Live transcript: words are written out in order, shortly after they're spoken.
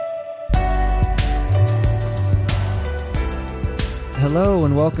Hello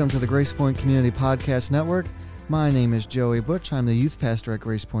and welcome to the Grace Point Community Podcast Network. My name is Joey Butch. I'm the youth pastor at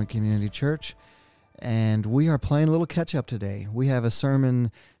Grace Point Community Church, and we are playing a little catch-up today. We have a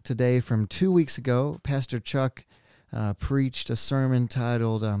sermon today from 2 weeks ago. Pastor Chuck preached a sermon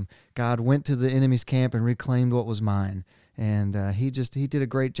titled, God Went to the Enemy's Camp and Reclaimed What Was Mine. And he did a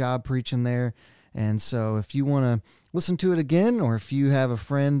great job preaching there. And so if you want to listen to it again, or if you have a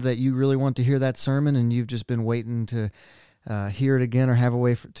friend that you really want to hear that sermon and you've just been waiting to hear it again or have a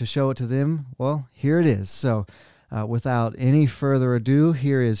way to show it to them, well, here it is. So without any further ado,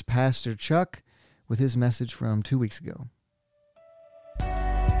 here is Pastor Chuck with his message from 2 weeks ago.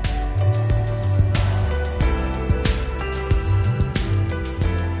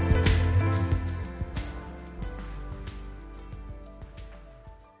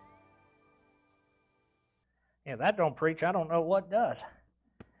 Yeah, that don't preach. I don't know what does.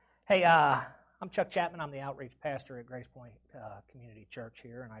 Hey, I'm Chuck Chapman. I'm the outreach pastor at Grace Point Community Church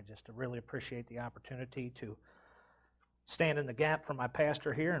here, and I just really appreciate the opportunity to stand in the gap for my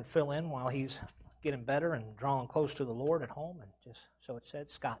pastor here and fill in while he's getting better and drawing close to the Lord at home. And just so it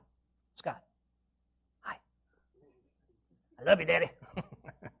said, Scott, hi. I love you, Daddy.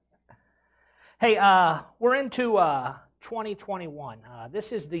 Hey, we're into 2021.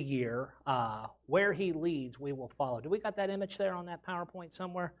 This is the year where he leads, we will follow. Do we got that image there on that PowerPoint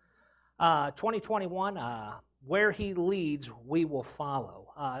somewhere? 2021, where he leads, we will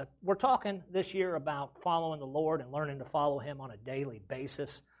follow. We're talking this year about following the Lord and learning to follow him on a daily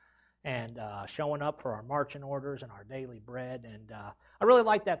basis and showing up for our marching orders and our daily bread. And I really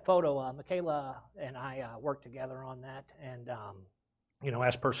like that photo. Michaela and I worked together on that, and,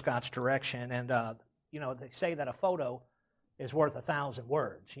 as per Scott's direction. And, they say that a photo is worth 1,000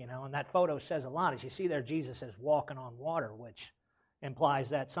 words, and that photo says a lot. As you see there, Jesus is walking on water, which implies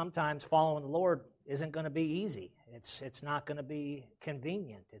that sometimes following the Lord isn't going to be easy. It's not going to be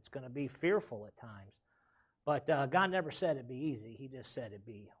convenient. It's going to be fearful at times. But God never said it'd be easy. He just said it'd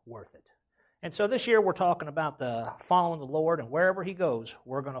be worth it. And so this year we're talking about the following the Lord, and wherever he goes,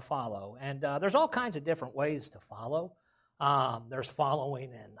 we're going to follow. And there's all kinds of different ways to follow. There's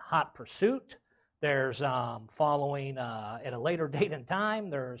following in hot pursuit. There's following at a later date and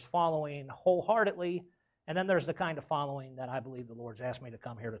time. There's following wholeheartedly. And then there's the kind of following that I believe the Lord's asked me to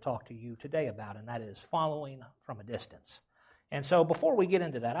come here to talk to you today about, and that is following from a distance. And so before we get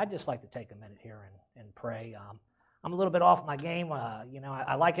into that, I'd just like to take a minute here and pray. I'm a little bit off my game.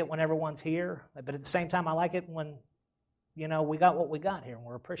 I like it when everyone's here, but at the same time, I like it when, we got what we got here, and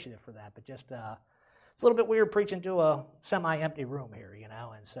we're appreciative for that. But just it's a little bit weird preaching to a semi-empty room here,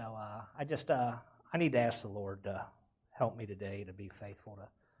 and so I need to ask the Lord to help me today to be faithful to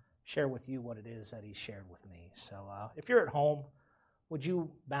share with you what it is that he's shared with me. So if you're at home, would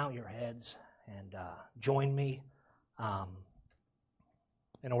you bow your heads and join me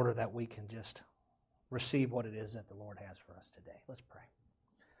in order that we can just receive what it is that the Lord has for us today. Let's pray.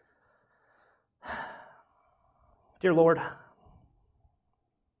 Dear Lord,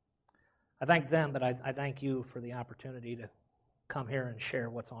 I thank them, but I thank you for the opportunity to come here and share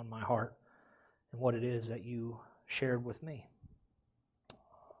what's on my heart and what it is that you shared with me.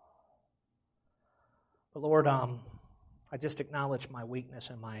 But Lord, I just acknowledge my weakness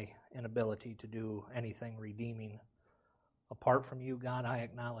and my inability to do anything redeeming apart from you, God. I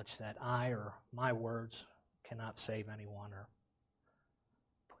acknowledge that I or my words cannot save anyone or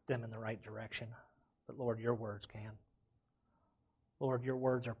put them in the right direction. But Lord, your words can. Lord, your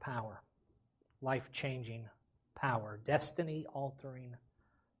words are power, life-changing power, destiny-altering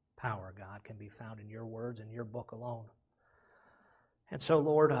power, God, can be found in your words and your book alone. And so,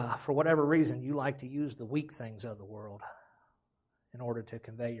 Lord, for whatever reason, you like to use the weak things of the world in order to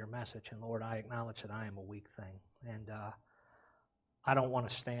convey your message. And, Lord, I acknowledge that I am a weak thing. And I don't want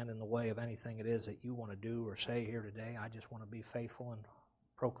to stand in the way of anything it is that you want to do or say here today. I just want to be faithful in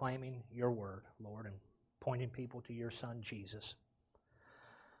proclaiming your word, Lord, and pointing people to your Son, Jesus.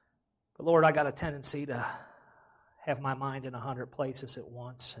 But, Lord, I got a tendency to have my mind in 100 places at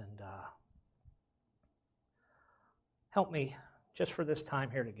once. And help me just for this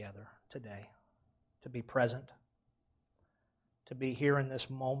time here together today, to be present, to be here in this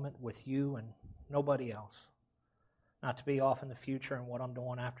moment with you and nobody else, not to be off in the future and what I'm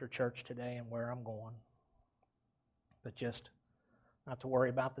doing after church today and where I'm going, but just not to worry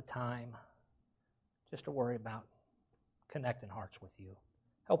about the time, just to worry about connecting hearts with you.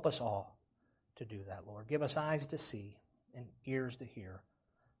 Help us all to do that, Lord. Give us eyes to see and ears to hear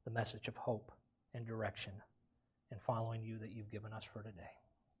the message of hope and direction and following you that you've given us for today.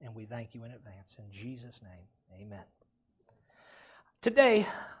 And we thank you in advance. In Jesus' name, amen. Today,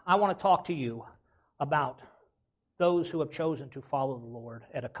 I want to talk to you about those who have chosen to follow the Lord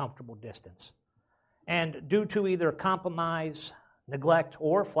at a comfortable distance. And due to either compromise, neglect,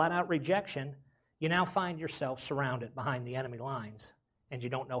 or flat-out rejection, you now find yourself surrounded behind the enemy lines, and you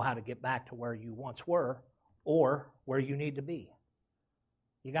don't know how to get back to where you once were or where you need to be.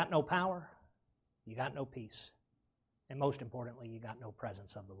 You got no power, you got no peace, and most importantly, you got no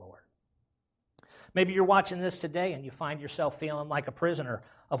presence of the Lord. Maybe you're watching this today and you find yourself feeling like a prisoner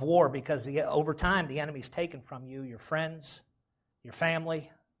of war because over time the enemy's taken from you your friends, your family,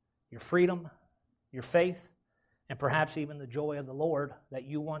 your freedom, your faith, and perhaps even the joy of the Lord that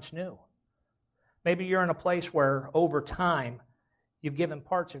you once knew. Maybe you're in a place where over time you've given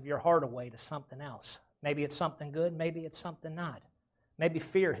parts of your heart away to something else. Maybe it's something good, maybe it's something not. Maybe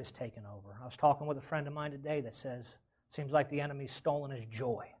fear has taken over. I was talking with a friend of mine today that says, seems like the enemy's stolen his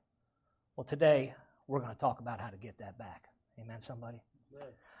joy. Well, today we're going to talk about how to get that back. Amen, somebody?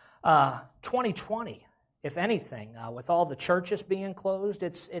 2020, if anything, with all the churches being closed,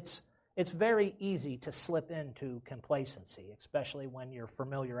 it's very easy to slip into complacency, especially when your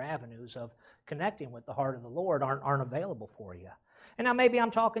familiar avenues of connecting with the heart of the Lord aren't available for you. And now maybe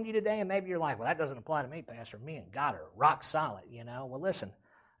I'm talking to you today, and maybe you're like, well, that doesn't apply to me, Pastor. Me and God are rock solid, you know. Well, listen,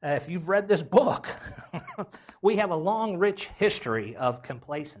 if you've read this book, we have a long, rich history of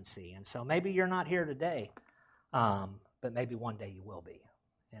complacency. And so maybe you're not here today, but maybe one day you will be.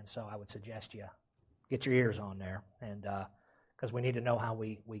 And so I would suggest you get your ears on there, and because we need to know how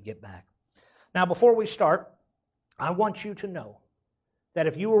we get back. Now, before we start, I want you to know that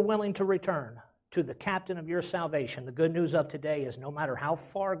if you are willing to return to the captain of your salvation, the good news of today is no matter how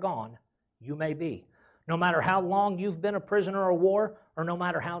far gone you may be, no matter how long you've been a prisoner of war, or no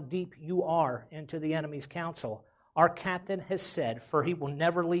matter how deep you are into the enemy's counsel, our captain has said, for he will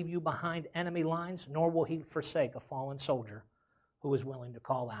never leave you behind enemy lines, nor will he forsake a fallen soldier who is willing to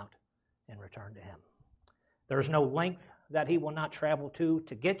call out and return to him. There is no length that he will not travel to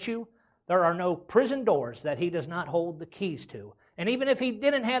get you. There are no prison doors that he does not hold the keys to. And even if he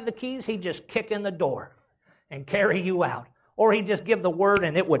didn't have the keys, he'd just kick in the door and carry you out. Or he'd just give the word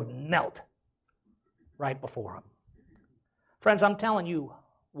and it would melt right before him. Friends, I'm telling you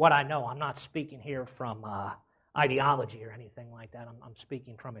what I know. I'm not speaking here from ideology or anything like that. I'm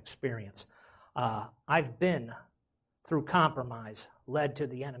speaking from experience. I've been through compromise, led to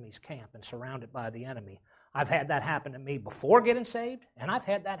the enemy's camp and surrounded by the enemy. I've had that happen to me before getting saved, and I've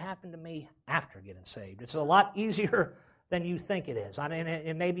had that happen to me after getting saved. It's a lot easier than you think it is. I mean,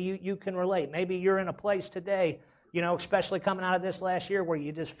 and maybe you can relate. Maybe you're in a place today, you know, especially coming out of this last year where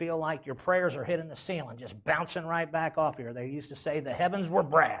you just feel like your prayers are hitting the ceiling, just bouncing right back off here. They used to say the heavens were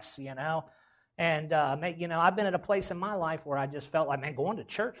brass, you know. And, you know, I've been at a place in my life where I just felt like, man, going to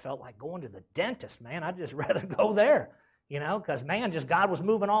church felt like going to the dentist, man. I'd just rather go there, you know, because, man, just God was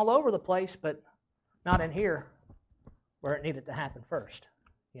moving all over the place, but not in here where it needed to happen first,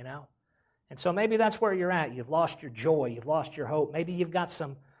 you know. And so maybe that's where you're at. You've lost your joy. You've lost your hope. Maybe you've got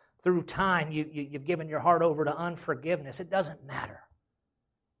some, through time, you've given your heart over to unforgiveness. It doesn't matter.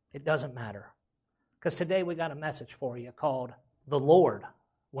 It doesn't matter. Because today we got a message for you called, The Lord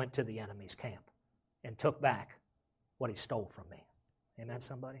Went to the Enemy's Camp and Took Back What He Stole from Me. Amen,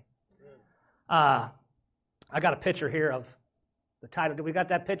 somebody? I got a picture here of the title. Do we got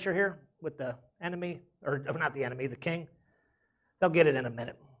that picture here with the enemy, or not the enemy, the king? They'll get it in a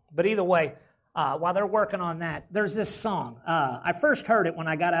minute. But either way, while they're working on that, there's this song. I first heard it when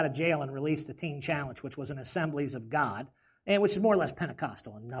I got out of jail and released the Teen Challenge, which was an Assemblies of God, and which is more or less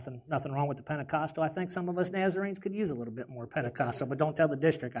Pentecostal, and nothing wrong with the Pentecostal. I think some of us Nazarenes could use a little bit more Pentecostal, but don't tell the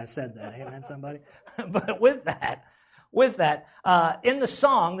district I said that. Amen, somebody? But with that, in the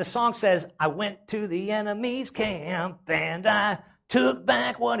song says, I went to the enemy's camp, and I took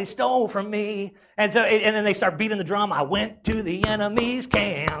back what he stole from me. And then they start beating the drum. I went to the enemy's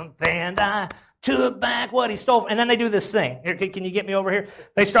camp, and I took back what he stole. And then they do this thing. Here, can you get me over here?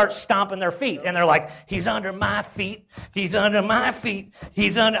 They start stomping their feet, and they're like, he's under my feet. He's under my feet.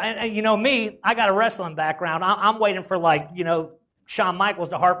 He's under. And you know me, I got a wrestling background. I'm waiting for, like, you know, Shawn Michaels,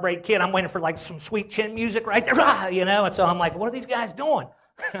 the Heartbreak Kid. I'm waiting for, like, some sweet chin music right there, you know. And so I'm like, what are these guys doing?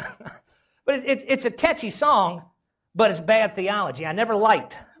 But it's a catchy song. But it's bad theology. I never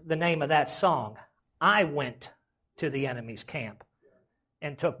liked the name of that song. I went to the enemy's camp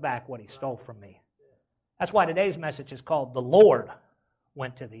and took back what he stole from me. That's why today's message is called, The Lord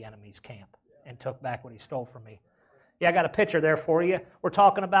Went to the Enemy's Camp and Took Back What He Stole from Me. Yeah, I got a picture there for you. We're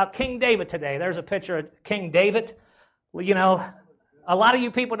talking about King David today. There's a picture of King David. Well, you know, a lot of you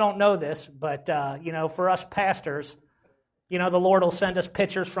people don't know this, but, you know, for us pastors, you know, the Lord will send us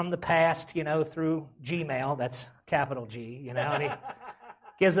pictures from the past, you know, through Gmail. That's capital G, you know, and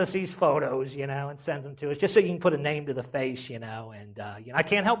He gives us these photos, and sends them to us just so you can put a name to the face, And I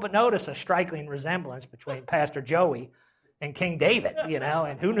can't help but notice a striking resemblance between Pastor Joey and King David,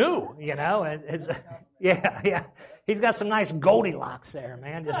 and who knew, and it's, yeah. He's got some nice Goldilocks there,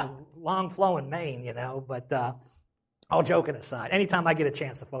 man, just long flowing mane, but all joking aside, anytime I get a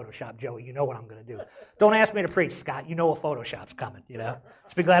chance to Photoshop Joey, you know what I'm going to do. Don't ask me to preach, Scott, you know a Photoshop's coming,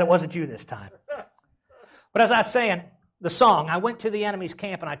 Just be glad it wasn't you this time. But as I was saying, the song, I went to the enemy's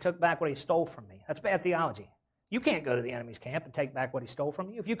camp and I took back what he stole from me. That's bad theology. You can't go to the enemy's camp and take back what he stole from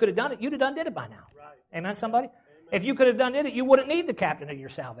you. If you could have done it, you'd have done did it by now. Right. Amen, somebody? Amen. If you could have done it, you wouldn't need the captain of your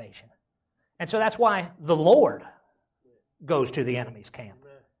salvation. And so that's why the Lord goes to the enemy's camp.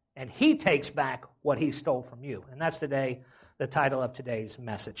 And he takes back what he stole from you. And that's today the title of today's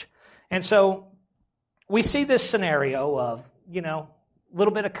message. And so we see this scenario of, a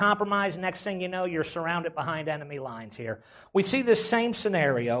little bit of compromise. Next thing you know, you're surrounded behind enemy lines here. We see this same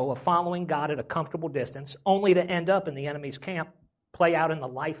scenario of following God at a comfortable distance, only to end up in the enemy's camp, play out in the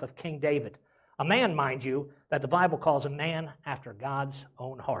life of King David. A man, mind you, that the Bible calls a man after God's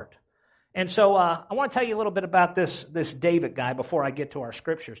own heart. And so I want to tell you a little bit about this David guy before I get to our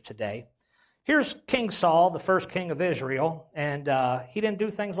scriptures today. Here's King Saul, the first king of Israel, and he didn't do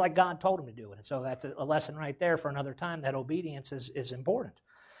things like God told him to do it. And so that's a lesson right there for another time, that obedience is important.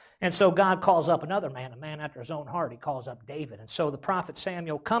 And so God calls up another man, a man after his own heart. He calls up David. And so the prophet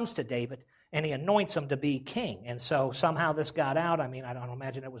Samuel comes to David, and he anoints him to be king. And so somehow this got out. I mean, I don't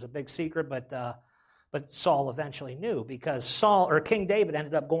imagine it was a big secret, but Saul eventually knew, because King David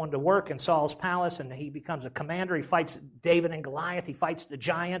ended up going to work in Saul's palace, and he becomes a commander. He fights David and Goliath. He fights the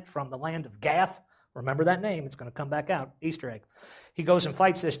giant from the land of Gath. Remember that name. It's going to come back out. Easter egg. He goes and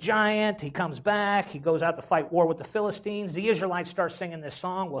fights this giant. He comes back. He goes out to fight war with the Philistines. The Israelites start singing this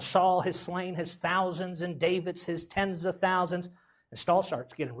song. Well, Saul has slain his thousands, and David's his tens of thousands. And Saul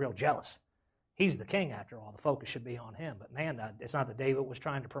starts getting real jealous. He's the king, after all. The focus should be on him. But man, it's not that David was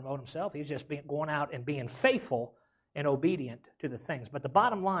trying to promote himself. He's just going out and being faithful and obedient to the things. But the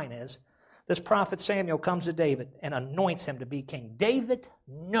bottom line is, this prophet Samuel comes to David and anoints him to be king. David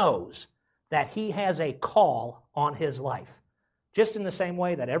knows that he has a call on his life, just in the same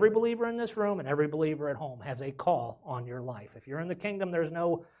way that every believer in this room and every believer at home has a call on your life. If you're in the kingdom, there's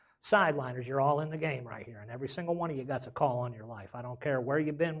no sideliners. You're all in the game right here, and every single one of you got a call on your life. I don't care where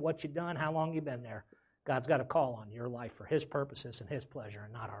you've been, what you've done, how long you've been there. God's got a call on your life for his purposes and his pleasure,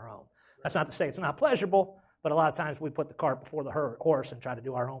 and not our own. That's not to say it's not pleasurable, but a lot of times we put the cart before the horse and try to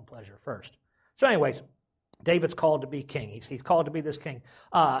do our own pleasure first. So anyways, David's called to be king. He's called to be this king.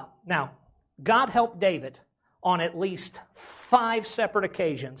 Now, God helped David on at least 5 separate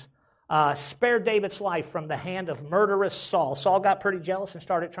occasions, spared David's life from the hand of murderous Saul. Saul got pretty jealous and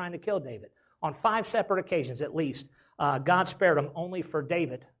started trying to kill David. On 5 separate occasions at least, God spared him, only for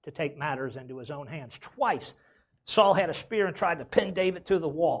David to take matters into his own hands. Twice, Saul had a spear and tried to pin David to the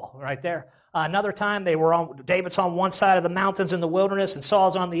wall right there. Another time, David's on one side of the mountains in the wilderness, and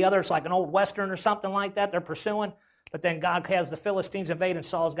Saul's on the other. It's like an old Western or something like that. They're pursuing. But then God has the Philistines invade, and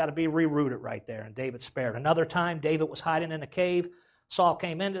Saul's got to be rerouted right there, and David's spared. Another time, David was hiding in a cave. Saul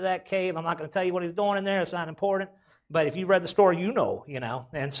came into that cave. I'm not going to tell you what he's doing in there. It's not important. But if you read the story, you know.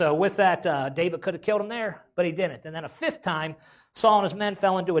 And so with that, David could have killed him there, but he didn't. And then a 5th time, Saul and his men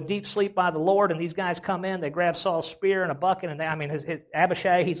fell into a deep sleep by the Lord, and these guys come in. They grab Saul's spear and a bucket, and his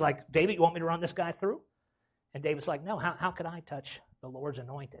Abishai, he's like, David, you want me to run this guy through? And David's like, no, how could I touch the Lord's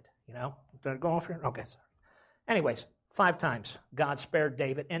anointed? Did I go off here? Okay, sorry. Anyways, 5 times God spared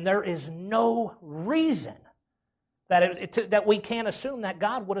David, and there is no reason that we can't assume that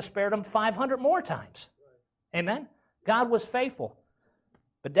God would have spared him 500 more times. Amen? God was faithful.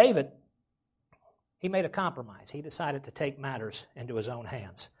 But David, he made a compromise. He decided to take matters into his own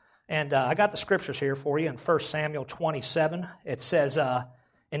hands. And I got the scriptures here for you in 1 Samuel 27. It says,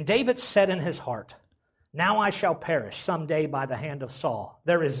 and David said in his heart, now I shall perish someday by the hand of Saul.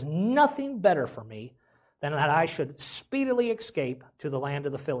 There is nothing better for me than that I should speedily escape to the land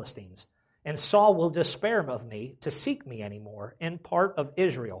of the Philistines. And Saul will despair of me to seek me anymore in part of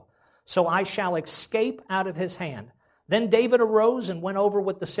Israel. So I shall escape out of his hand. Then David arose and went over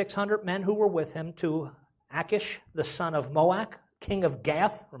with the 600 men who were with him to Achish, the son of Moach, king of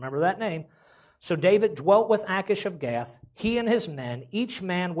Gath. Remember that name. So David dwelt with Achish of Gath, he and his men, each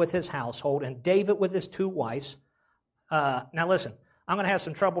man with his household, and David with his 2 wives. Now listen, I'm going to have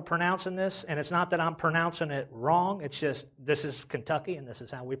some trouble pronouncing this, and it's not that I'm pronouncing it wrong. It's just, this is Kentucky, and this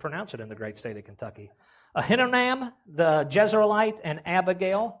is how we pronounce it in the great state of Kentucky. Ahinoam, the Jezreelite, and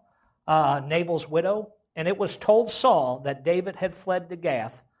Abigail, Nabal's widow. And it was told Saul that David had fled to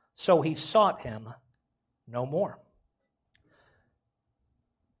Gath, so he sought him no more.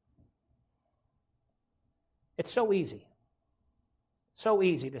 It's so easy. So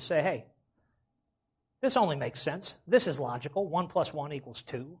easy to say, hey, this only makes sense. This is logical. 1 + 1 =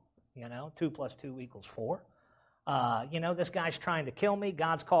 2. 2 + 2 = 4. This guy's trying to kill me.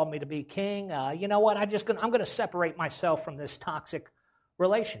 God's called me to be king. You know what? I'm going to separate myself from this toxic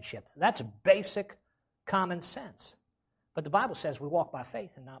relationship. That's basic common sense. But the Bible says we walk by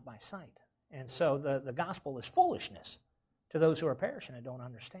faith and not by sight. And so the gospel is foolishness to those who are perishing and don't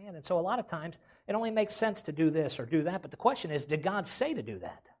understand. And so a lot of times it only makes sense to do this or do that. But the question is, did God say to do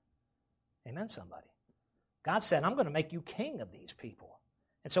that? Amen, somebody. God said, I'm going to make you king of these people.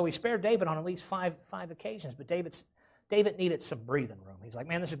 And so he spared David on at least five occasions. But David needed some breathing room. He's like,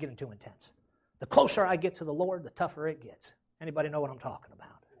 man, this is getting too intense. The closer I get to the Lord, the tougher it gets. Anybody know what I'm talking about?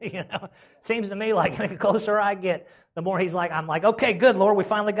 It seems to me like the closer I get, the more I'm like, okay, good, Lord, we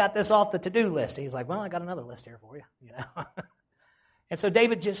finally got this off the to-do list. And he's like, well, I got another list here for you. And so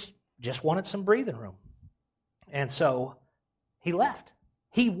David just wanted some breathing room. And so he left.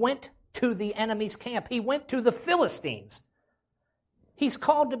 He went to the enemy's camp. He went to the Philistines. He's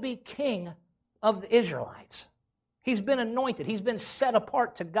called to be king of the Israelites. He's been anointed. He's been set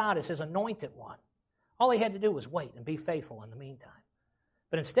apart to God as his anointed one. All he had to do was wait and be faithful in the meantime.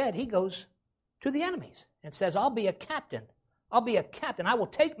 But instead, he goes to the enemies and says, I'll be a captain. I'll be a captain. I will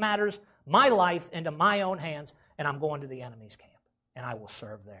take matters, my life, into my own hands, and I'm going to the enemy's camp, and I will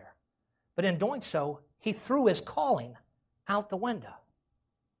serve there. But in doing so, he threw his calling out the window.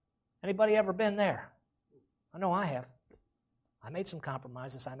 Anybody ever been there? I know I have. I made some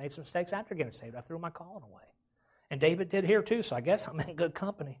compromises. I made some mistakes after getting saved. I threw my calling away. And David did here too, so I guess I'm in good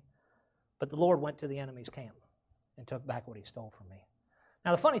company. But the Lord went to the enemy's camp and took back what he stole from me. Now,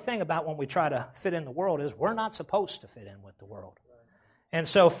 the funny thing about when we try to fit in the world is we're not supposed to fit in with the world. And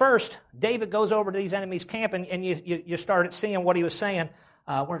so first, David goes over to these enemies' camp, and you started seeing what he was saying.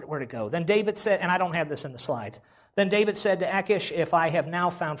 Where'd it go? Then David said, and I don't have this in the slides, then David said to Achish, if I have now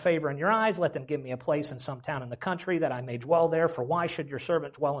found favor in your eyes, let them give me a place in some town in the country that I may dwell there, for why should your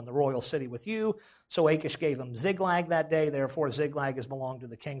servant dwell in the royal city with you? So Achish gave him Ziklag that day. Therefore Ziklag has belonged to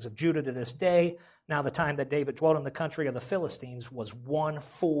the kings of Judah to this day. Now the time that David dwelt in the country of the Philistines was 1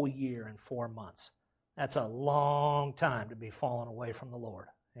 full year and 4 months. That's a long time to be fallen away from the Lord.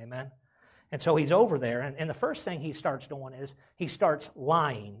 Amen? And so he's over there, and the first thing he starts doing is he starts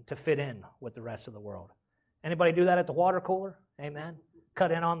lying to fit in with the rest of the world. Anybody do that at the water cooler? Amen?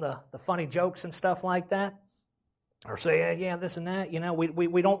 Cut in on the funny jokes and stuff like that? Or say, yeah, this and that.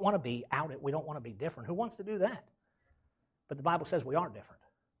 We don't want to be out. We don't want to be different. Who wants to do that? But the Bible says we are different.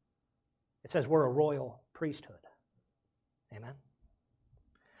 It says we're a royal priesthood. Amen?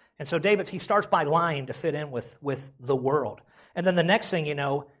 And so David, he starts by lying to fit in with the world. And then the next thing you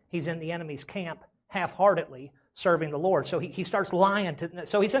know, he's in the enemy's camp half-heartedly serving the Lord. So he starts lying.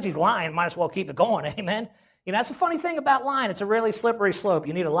 So since he's lying, might as well keep it going. Amen? That's the funny thing about lying. It's a really slippery slope.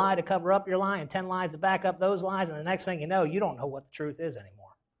 You need a lie to cover up your lie and 10 lies to back up those lies, and the next thing you know, you don't know what the truth is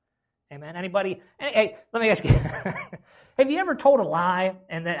anymore. Amen? Anybody? Hey, let me ask you, have you ever told a lie?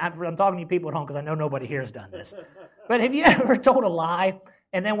 And then I'm talking to you people at home because I know nobody here has done this. But have you ever told a lie,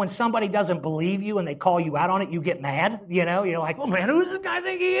 and then when somebody doesn't believe you and they call you out on it, you get mad? You're like, well, man, who does this guy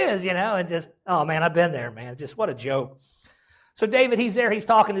think he is? And just, oh, man, I've been there, man. Just what a joke. So David, he's there. He's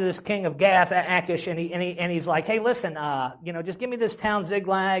talking to this king of Gath, Achish, and he's like, hey, listen, just give me this town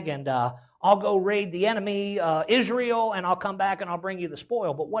Ziklag, and I'll go raid the enemy, Israel, and I'll come back and I'll bring you the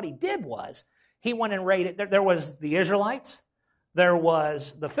spoil. But what he did was he went and raided. There was the Israelites, there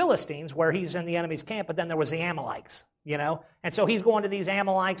was the Philistines, where he's in the enemy's camp, but then there was the Amalekites, And so he's going to these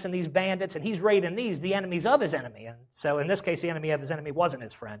Amalekites and these bandits, and he's raiding the enemies of his enemy. And so in this case, the enemy of his enemy wasn't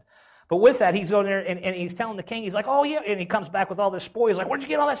his friend. But with that, he's going there, and he's telling the king, he's like, oh, yeah. And he comes back with all this spoil. He's like, where'd you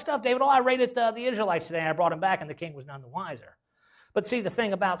get all that stuff, David? Oh, I raided the Israelites today, and I brought him back, and the king was none the wiser. But see, the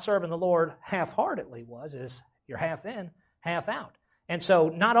thing about serving the Lord half-heartedly is you're half in, half out. And so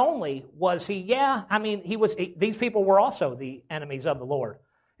not only was these people were also the enemies of the Lord.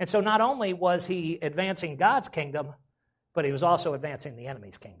 And so not only was he advancing God's kingdom, but he was also advancing the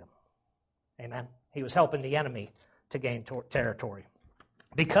enemy's kingdom. Amen? He was helping the enemy to gain territory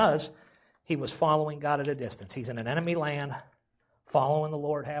because he was following God at a distance. He's in an enemy land, following the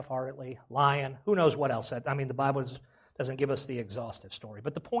Lord half-heartedly, lying. Who knows what else? The Bible doesn't give us the exhaustive story.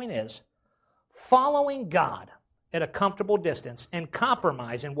 But the point is, following God at a comfortable distance and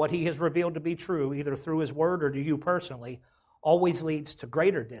compromising what he has revealed to be true, either through his word or to you personally, always leads to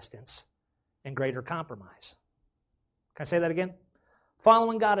greater distance and greater compromise. Can I say that again?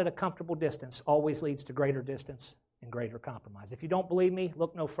 Following God at a comfortable distance always leads to greater distance and greater compromise. If you don't believe me,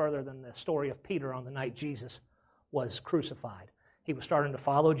 look no further than the story of Peter on the night Jesus was crucified. He was starting to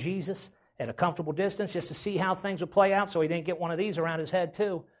follow Jesus at a comfortable distance just to see how things would play out so he didn't get one of these around his head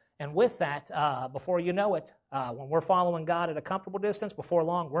too. And with that, before you know it, when we're following God at a comfortable distance, before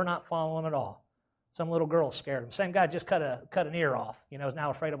long, we're not following at all. Some little girl scared him. Same guy just cut an ear off, is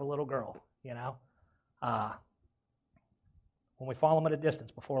now afraid of a little girl, When we follow him at a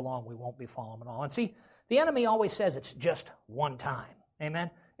distance, before long, we won't be following him at all. And see, the enemy always says it's just one time.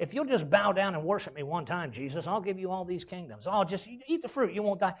 Amen? If you'll just bow down and worship me one time, Jesus, I'll give you all these kingdoms. Oh, just eat the fruit, you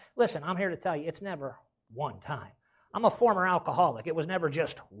won't die. Listen, I'm here to tell you, it's never one time. I'm a former alcoholic. It was never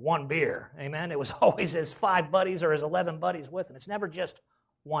just one beer. Amen? It was always his 5 buddies or his 11 buddies with him. It's never just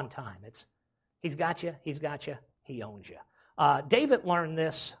one time. He's got you, he owns you. David learned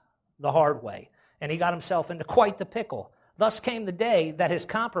this the hard way, and he got himself into quite the pickle. Thus came the day that his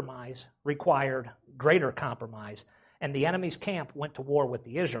compromise required greater compromise, and the enemy's camp went to war with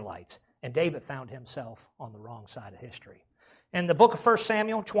the Israelites, and David found himself on the wrong side of history. In the book of 1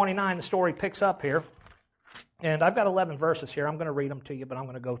 Samuel 29, the story picks up here, and I've got 11 verses here. I'm going to read them to you, but I'm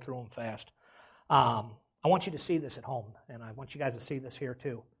going to go through them fast. I want you to see this at home, and I want you guys to see this here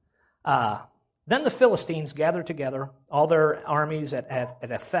too. Then the Philistines gathered together all their armies at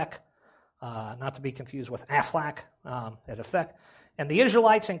Aphek, not to be confused with Aflac, at Aphek. And the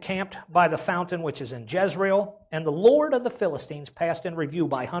Israelites encamped by the fountain which is in Jezreel, and the Lord of the Philistines passed in review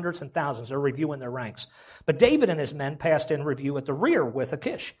by hundreds and thousands. They're reviewing their ranks. But David and his men passed in review at the rear with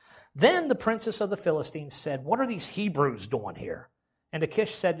Achish. Then the princess of the Philistines said, "What are these Hebrews doing here?" And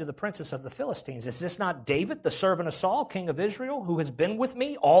Achish said to the princess of the Philistines, "Is this not David, the servant of Saul, king of Israel, who has been with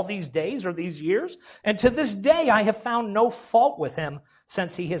me all these days or these years? And to this day I have found no fault with him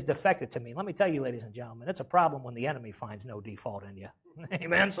since he has defected to me." Let me tell you, ladies and gentlemen, it's a problem when the enemy finds no default in you.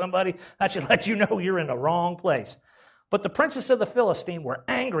 Amen, somebody? That should let you know you're in the wrong place. But the princess of the Philistine were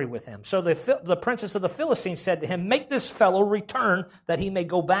angry with him. So the princess of the Philistine said to him, "Make this fellow return, that he may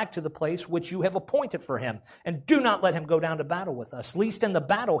go back to the place which you have appointed for him. And do not let him go down to battle with us, lest in the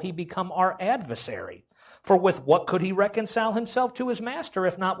battle he become our adversary. For with what could he reconcile himself to his master,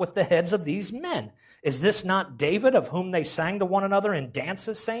 if not with the heads of these men? Is this not David, of whom they sang to one another in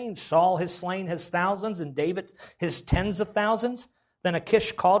dances, saying, Saul has slain his thousands, and David his tens of thousands?" Then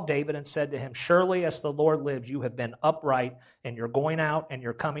Achish called David and said to him, "Surely as the Lord lives, you have been upright, and your going out and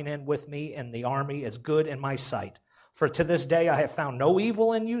your coming in with me in the army is good in my sight. For to this day I have found no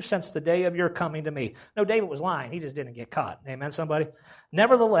evil in you since the day of your coming to me." No, David was lying. He just didn't get caught. Amen, somebody?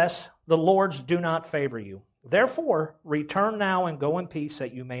 "Nevertheless, the Lord's do not favor you. Therefore, return now and go in peace,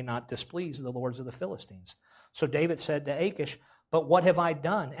 that you may not displease the lords of the Philistines." So David said to Achish, "But what have I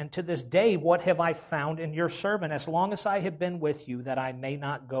done? And to this day, what have I found in your servant, as long as I have been with you, that I may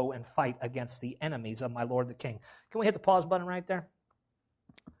not go and fight against the enemies of my lord the king?" Can we hit the pause button right there?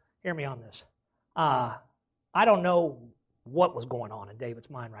 Hear me on this. I don't know what was going on in David's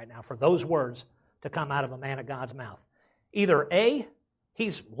mind right now for those words to come out of a man of God's mouth. Either A,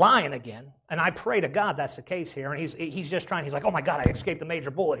 he's lying again, and I pray to God that's the case here, and he's just trying, he's like, "Oh my God, I escaped a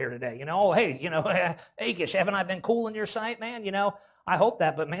major bullet here today. Oh, hey, Achish, haven't I been cool in your sight, man? I hope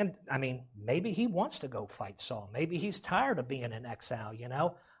that, but man, maybe he wants to go fight Saul. Maybe he's tired of being in exile,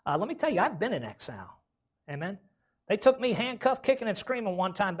 Let me tell you, I've been in exile. Amen? They took me handcuffed, kicking and screaming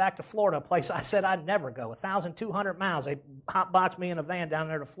one time back to Florida, a place I said I'd never go. 1,200 miles. They hotboxed me in a van down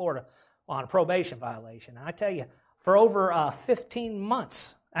there to Florida on a probation violation. And I tell you, for over 15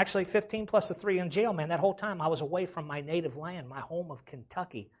 months, actually 15 plus the 3 in jail, man, that whole time I was away from my native land, my home of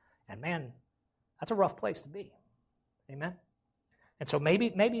Kentucky. And man, that's a rough place to be. Amen? And so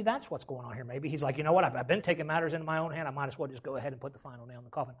maybe that's what's going on here. Maybe he's like, you know what, I've been taking matters into my own hand. I might as well just go ahead and put the final nail in the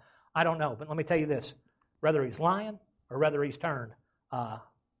coffin. I don't know, but let me tell you this. Whether he's lying or whether he's turned,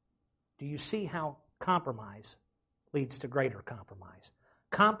 do you see how compromise leads to greater compromise?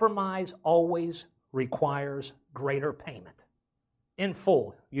 Compromise always requires greater payment. In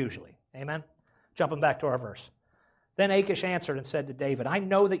full, usually. Amen? Jumping back to our verse. Then Achish answered and said to David, "I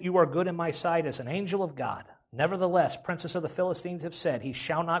know that you are good in my sight as an angel of God. Nevertheless, princes of the Philistines have said, he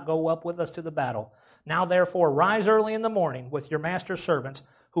shall not go up with us to the battle. Now therefore rise early in the morning with your master's servants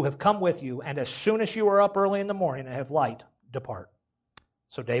who have come with you, and as soon as you are up early in the morning and have light, depart."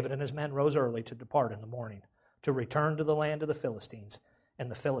 So David and his men rose early to depart in the morning, to return to the land of the Philistines, and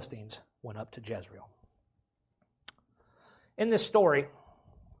the Philistines went up to Jezreel. In this story,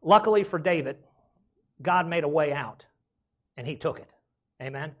 luckily for David, God made a way out, and he took it.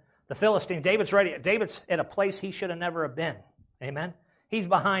 Amen? The Philistines, David's ready. David's at a place he should have never have been. Amen? He's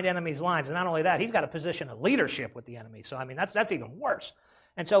behind enemies' lines, and not only that, he's got a position of leadership with the enemy. So, that's even worse.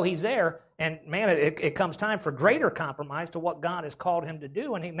 And so he's there, and man, it comes time for greater compromise to what God has called him to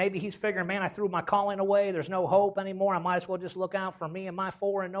do. And maybe he's figuring, man, I threw my calling away. There's no hope anymore. I might as well just look out for me and my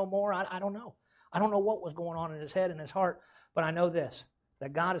four and no more. I don't know. I don't know what was going on in his head and his heart, but I know this,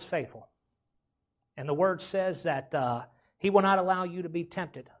 that God is faithful. And the Word says that He will not allow you to be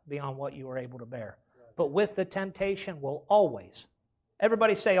tempted beyond what you are able to bear. But with the temptation will always,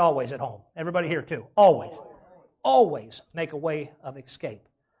 everybody say always at home. Everybody here too. Always make a way of escape.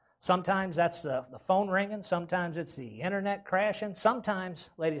 Sometimes that's the phone ringing. Sometimes it's the internet crashing.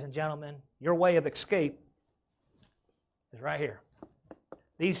 Sometimes, ladies and gentlemen, your way of escape is right here.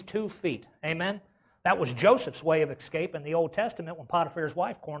 These 2 feet. Amen? That was Joseph's way of escape in the Old Testament when Potiphar's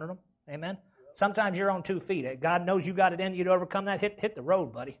wife cornered him. Amen? Sometimes you're on 2 feet. God knows you got it in you to overcome that. Hit the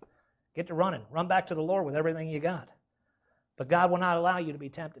road, buddy. Get to running. Run back to the Lord with everything you got. But God will not allow you to be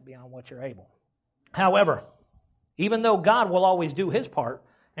tempted beyond what you're able. However, even though God will always do His part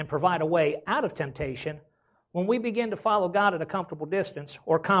and provide a way out of temptation, when we begin to follow God at a comfortable distance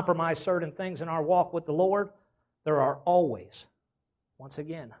or compromise certain things in our walk with the Lord, there are always, once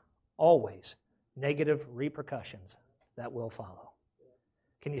again, always negative repercussions that will follow.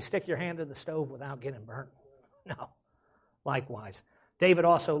 Can you stick your hand in the stove without getting burnt? No. Likewise. David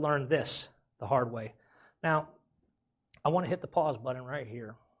also learned this the hard way. Now, I want to hit the pause button right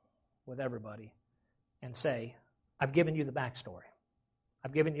here with everybody and say, I've given you the backstory.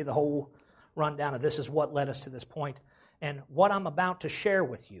 I've given you the whole rundown of this is what led us to this point. And what I'm about to share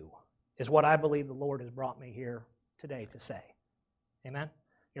with you is what I believe the Lord has brought me here today to say. Amen?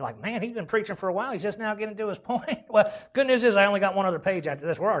 You're like, man, he's been preaching for a while. He's just now getting to his point. Well, good news is I only got one other page after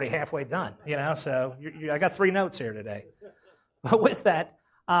this. We're already halfway done, so I got 3 notes here today. But with that,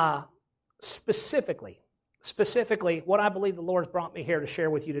 specifically, what I believe the Lord has brought me here to share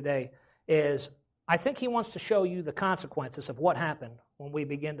with you today is I think He wants to show you the consequences of what happened when we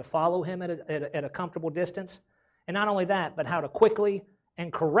begin to follow Him at a comfortable distance. And not only that, but how to quickly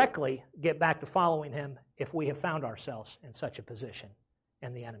and correctly get back to following Him if we have found ourselves in such a position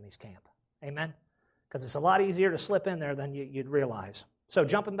in the enemy's camp. Amen? Because it's a lot easier to slip in there than you'd realize. So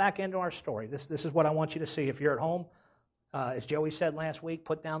jumping back into our story, this is what I want you to see. If you're at home, as Joey said last week,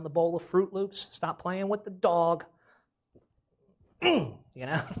 put down the bowl of Fruit Loops. Stop playing with the dog. So,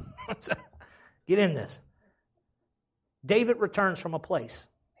 get in this. David returns from a place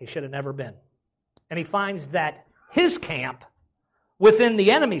he should have never been. And he finds that his camp, within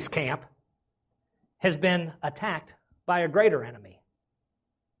the enemy's camp, has been attacked by a greater enemy.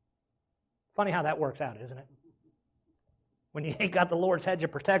 Funny how that works out, isn't it? When you ain't got the Lord's hedge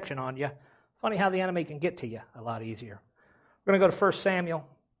of protection on you, funny how the enemy can get to you a lot easier. We're going to go to 1 Samuel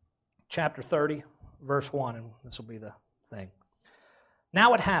chapter 30, verse 1, and this will be the thing.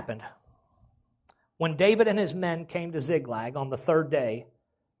 Now it happened, when David and his men came to Ziklag on the 3rd day,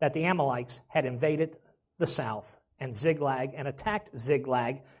 that the Amalekites had invaded the south and Ziklag and attacked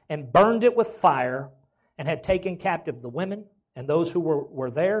Ziklag and burned it with fire and had taken captive the women and those who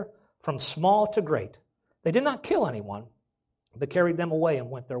were there from small to great. They did not kill anyone, but carried them away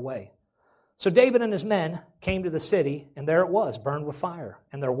and went their way. So David and his men came to the city, and there it was, burned with fire,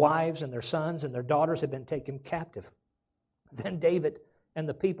 and their wives and their sons and their daughters had been taken captive. Then David and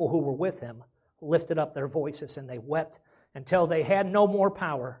the people who were with him lifted up their voices, and they wept until they had no more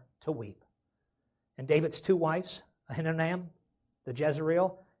power to weep. And David's 2 wives, Ahinoam, the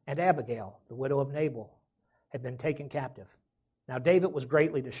Jezreel, and Abigail, the widow of Nabal, had been taken captive. Now David was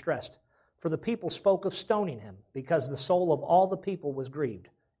greatly distressed, for the people spoke of stoning him, because the soul of all the people was grieved,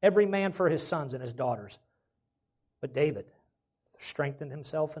 every man for his sons and his daughters. But David strengthened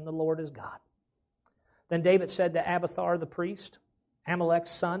himself in the Lord his God. Then David said to Abiathar the priest,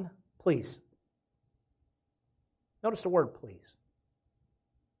 Amalek's son, please. Notice the word please.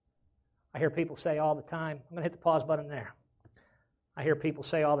 I hear people say all the time, I'm going to hit the pause button there. I hear people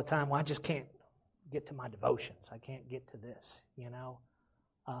say all the time, well, I just can't get to my devotions. I can't get to this,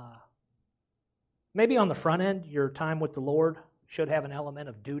 Maybe on the front end, your time with the Lord should have an element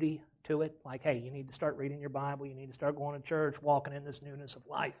of duty to it. Like, hey, you need to start reading your Bible. You need to start going to church, walking in this newness of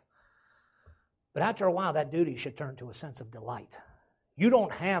life. But after a while, that duty should turn to a sense of delight. You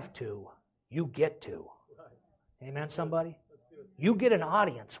don't have to. You get to. Amen, somebody? You get an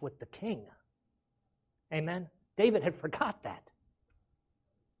audience with the king. Amen? David had forgot that.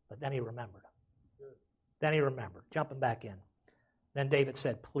 But then he remembered. Then he remembered, jumping back in. Then David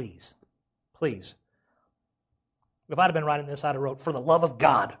said, please, please. If I'd have been writing this, I'd have wrote, for the love of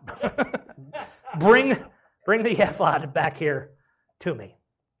God, bring the ephod back here to me.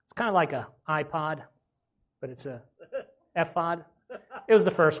 It's kind of like an iPod, but it's a ephod. It was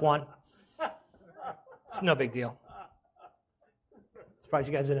the first one. It's no big deal. Surprised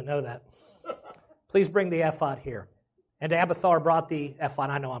you guys didn't know that. Please bring the ephod here. And Abiathar brought the ephod.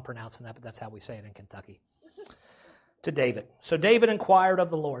 I know I'm pronouncing that, but that's how we say it in Kentucky. To David. So David inquired of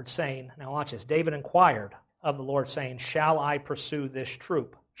the Lord, saying, now watch this. David inquired of the Lord, saying, shall I pursue this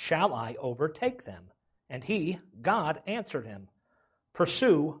troop? Shall I overtake them? And he, God, answered him,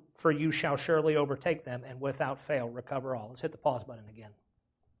 pursue, for you shall surely overtake them, and without fail recover all. Let's hit the pause button again.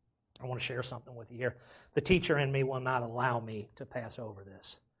 I want to share something with you here. The teacher in me will not allow me to pass over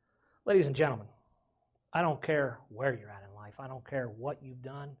this. Ladies and gentlemen, I don't care where you're at in life. I don't care what you've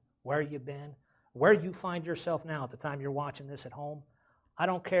done, where you've been, where you find yourself now at the time you're watching this at home. I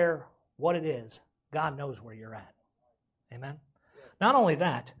don't care what it is. God knows where you're at. Amen? Not only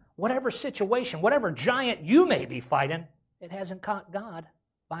that, whatever situation, whatever giant you may be fighting, it hasn't caught God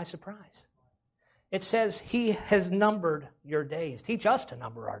by surprise. It says He has numbered your days. Teach us to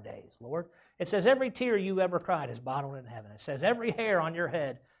number our days, Lord. It says every tear you ever cried is bottled in heaven. It says every hair on your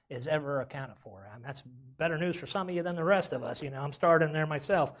head is ever accounted for. I mean, that's better news for some of you than the rest of us. You know, I'm starting there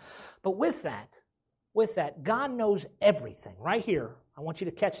myself. But with that, God knows everything. Right here, I want you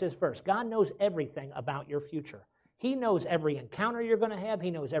to catch this verse. God knows everything about your future. He knows every encounter you're going to have.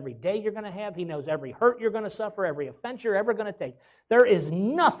 He knows every day you're going to have. He knows every hurt you're going to suffer, every offense you're ever going to take. There is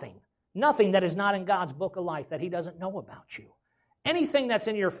nothing that is not in God's book of life that He doesn't know about you. Anything that's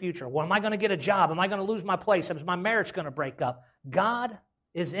in your future, well, am I going to get a job? Am I going to lose my place? Is my marriage going to break up? God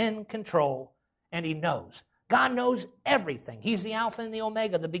is in control, and He knows. God knows everything. He's the Alpha and the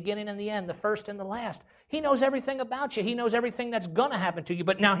Omega, the beginning and the end, the first and the last. He knows everything about you. He knows everything that's going to happen to you.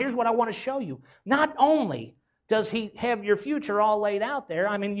 But now here's what I want to show you. Not only does He have your future all laid out there,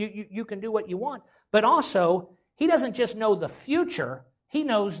 I mean, you can do what you want, but also He doesn't just know the future, He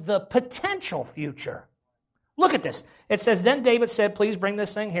knows the potential future. Look at this. It says, then David said, please bring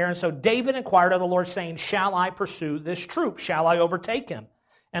this thing here. And so David inquired of the Lord, saying, shall I pursue this troop? Shall I overtake him?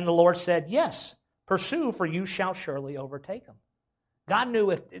 And the Lord said, yes, pursue, for you shall surely overtake him. God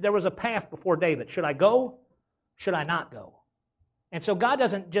knew if there was a path before David. Should I go? Should I not go? And so God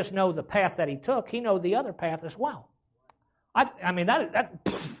doesn't just know the path that he took. He knows the other path as well. I mean, that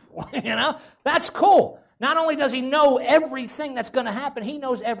you know, that's cool. Not only does He know everything that's going to happen, He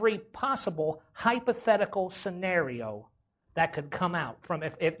knows every possible hypothetical scenario that could come out from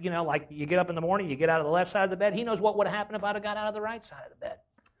if you know, like you get up in the morning, you get out of the left side of the bed. He knows what would happen if I'd have got out of the right side of the bed.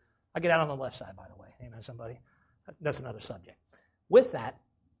 I get out on the left side, by the way. Amen, somebody? That's another subject. With that,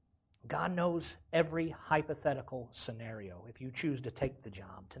 God knows every hypothetical scenario. If you choose to take the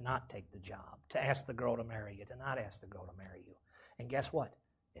job, to not take the job, to ask the girl to marry you, to not ask the girl to marry you. And guess what?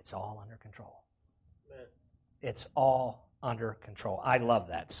 It's all under control. Amen. It's all under control. I love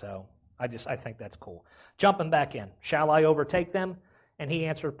that, so I think that's cool. Jumping back in. Shall I overtake them? And he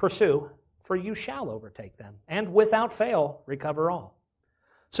answered, pursue, for you shall overtake them, and without fail recover all.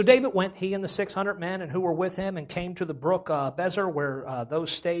 So David went, he and the 600 men and who were with him, and came to the brook Bezer, where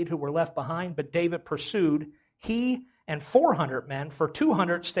those stayed who were left behind. But David pursued, he and 400 men, for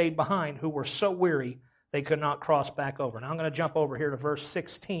 200 stayed behind, who were so weary they could not cross back over. Now I'm going to jump over here to verse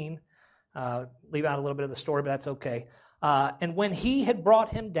 16. Leave out a little bit of the story, but that's okay. And when he had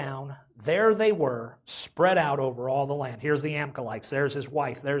brought him down, there they were, spread out over all the land. Here's the Amalekites. There's his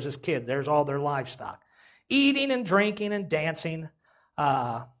wife. There's his kid. There's all their livestock. Eating and drinking and dancing,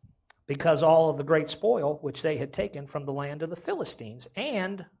 because all of the great spoil which they had taken from the land of the Philistines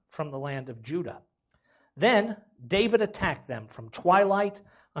and from the land of Judah. Then David attacked them from twilight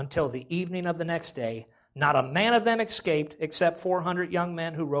until the evening of the next day. Not a man of them escaped, except 400 young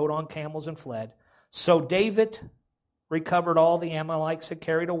men who rode on camels and fled. So David recovered all the Amalekites had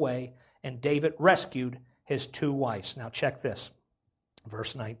carried away, and David rescued his 2 wives. Now check this,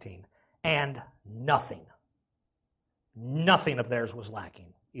 verse 19. And nothing of theirs was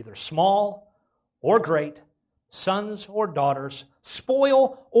lacking, either small or great, sons or daughters,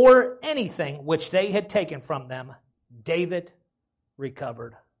 spoil or anything which they had taken from them. David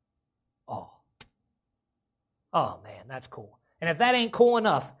recovered all. Oh, man, that's cool. And if that ain't cool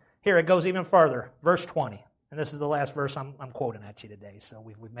enough, here it goes even further. Verse 20. And this is the last verse I'm quoting at you today, so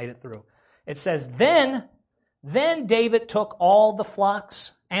we've made it through. It says, Then David took all the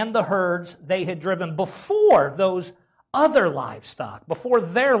flocks and the herds they had driven before those other livestock, before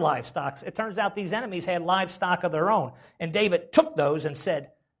their livestock. It turns out these enemies had livestock of their own. And David took those and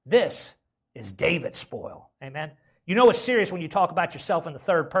said, this is David's spoil. Amen. You know it's serious when you talk about yourself in the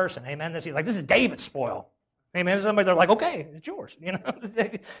third person. Amen. He's like, this is David's spoil. Amen. Somebody, they're like, okay, it's yours. You know,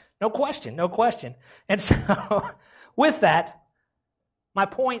 no question. And so, with that, my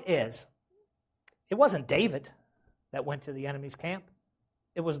point is, it wasn't David that went to the enemy's camp.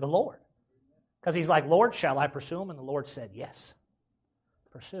 It was the Lord. Because he's like, Lord, shall I pursue him? And the Lord said, yes.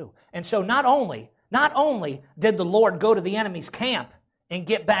 pursue. And so not only did the Lord go to the enemy's camp and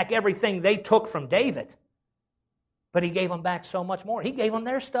get back everything they took from David, but he gave them back so much more. He gave them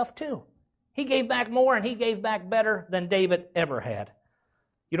their stuff too. He gave back more, and he gave back better than David ever had.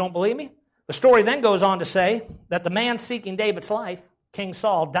 You don't believe me? The story then goes on to say that the man seeking David's life, King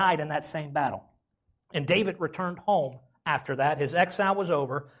Saul, died in that same battle. And David returned home after that. His exile was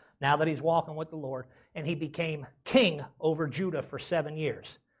over, now that he's walking with the Lord, and he became king over Judah for 7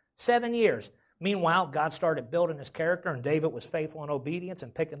 years. 7 years. Meanwhile, God started building his character, and David was faithful in obedience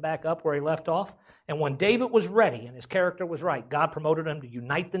and picking back up where he left off. And when David was ready and his character was right, God promoted him to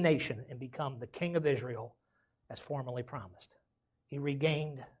unite the nation and become the king of Israel as formerly promised. He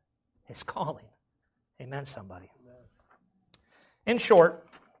regained his calling. Amen, somebody. In short,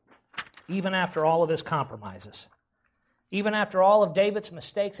 even after all of his compromises, even after all of David's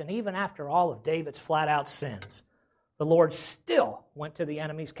mistakes, and even after all of David's flat-out sins, the Lord still went to the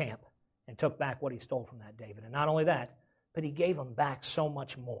enemy's camp and took back what he stole from that David. And not only that, but he gave him back so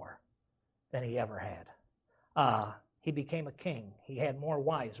much more than he ever had. He became a king. He had more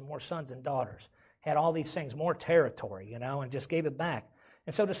wives, more sons and daughters, had all these things, more territory, and just gave it back.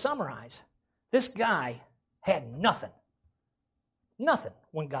 And so to summarize, this guy had nothing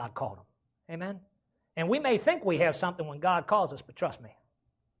when God called him. Amen? And we may think we have something when God calls us, but trust me,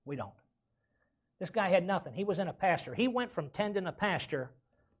 we don't. This guy had nothing. He was in a pasture. He went from tending a pasture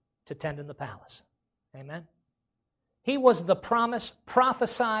to tending the palace. Amen? He was the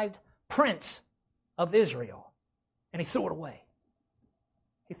prophesied prince of Israel, and he threw it away.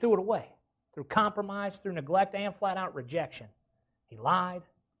 He threw it away through compromise, through neglect, and flat-out rejection. He lied.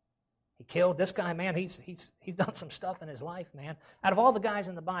 He killed. This guy, man, he's done some stuff in his life, man. Out of all the guys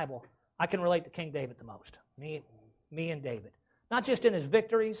in the Bible, I can relate to King David the most. Me and David. Not just in his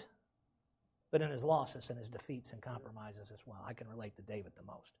victories, but in his losses and his defeats and compromises as well. I can relate to David the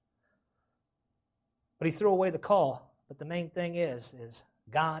most. But he threw away the call. But the main thing is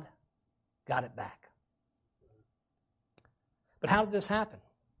God got it back. But how did this happen?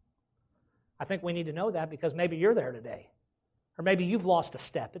 I think we need to know that because maybe you're there today. Or maybe you've lost a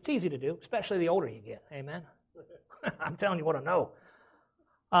step. It's easy to do, especially the older you get. Amen? I'm telling you what I know.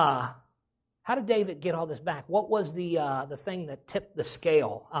 How did David get all this back? What was the thing that tipped the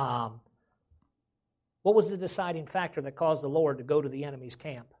scale? What was the deciding factor that caused the Lord to go to the enemy's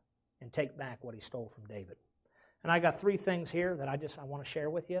camp and take back what he stole from David? And I got 3 things here that I want to share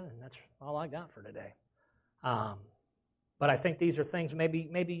with you, and that's all I got for today. But I think these are things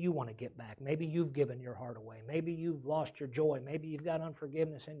maybe you want to get back. Maybe you've given your heart away. Maybe you've lost your joy. Maybe you've got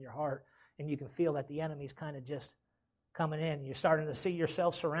unforgiveness in your heart, and you can feel that the enemy's kind of just coming in. You're starting to see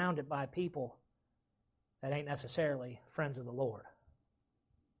yourself surrounded by people that ain't necessarily friends of the Lord.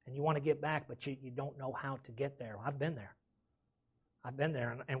 And you want to get back, but you don't know how to get there. I've been there.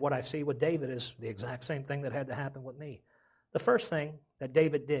 And what I see with David is the exact same thing that had to happen with me. The first thing that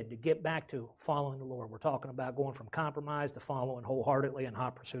David did to get back to following the Lord, we're talking about going from compromise to following wholeheartedly in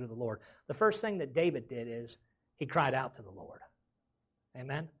hot pursuit of the Lord. The first thing that David did is he cried out to the Lord.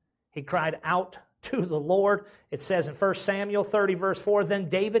 Amen? He cried out to the Lord. It says in 1 Samuel 30, verse 4, "Then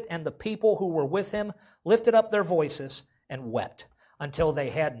David and the people who were with him lifted up their voices and wept until they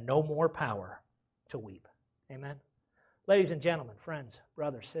had no more power to weep." Amen? Ladies and gentlemen, friends,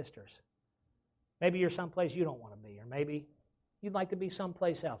 brothers, sisters, maybe you're someplace you don't want to be, or maybe you'd like to be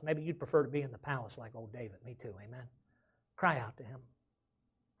someplace else. Maybe you'd prefer to be in the palace like old David. Me too, amen? Cry out to him.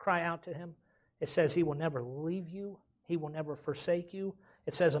 Cry out to him. It says he will never leave you. He will never forsake you.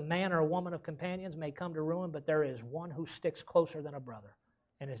 It says a man or a woman of companions may come to ruin, but there is one who sticks closer than a brother,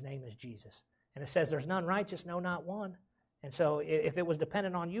 and his name is Jesus. And it says there's none righteous, no, not one. And so if it was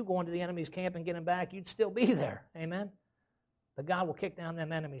dependent on you going to the enemy's camp and getting back, you'd still be there, amen? But God will kick down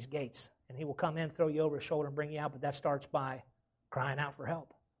them enemy's gates, and he will come in, throw you over his shoulder, and bring you out, but that starts by crying out for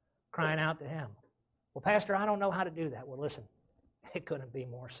help, crying out to him. Well, Pastor, I don't know how to do that. Well, listen, it couldn't be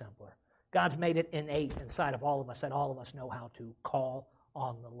more simpler. God's made it innate inside of all of us that all of us know how to call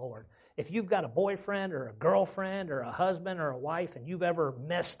on the Lord. If you've got a boyfriend or a girlfriend or a husband or a wife and you've ever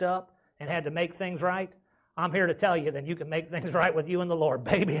messed up and had to make things right, I'm here to tell you that you can make things right with you and the Lord.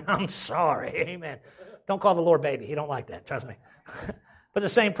 Baby, I'm sorry. Amen. Don't call the Lord baby. He don't like that. Trust me. But the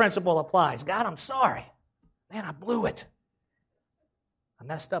same principle applies. God, I'm sorry. Man, I blew it. I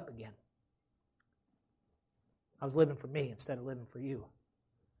messed up again. I was living for me instead of living for you.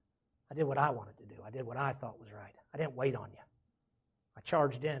 I did what I wanted to do. I did what I thought was right. I didn't wait on you. I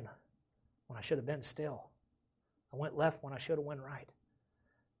charged in when I should have been still. I went left when I should have went right.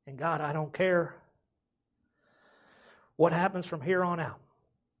 And God, I don't care what happens from here on out.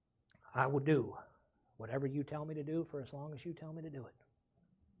 I will do whatever you tell me to do for as long as you tell me to do it.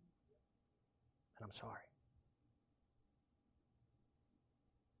 and I'm sorry.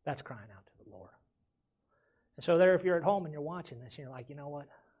 That's crying out to the Lord. And so there, if you're at home and you're watching this, and you're like, you know what?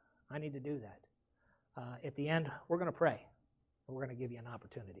 I need to do that. At the end, we're going to pray. And we're going to give you an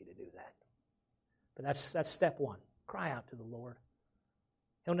opportunity to do that. But that's step one. Cry out to the Lord.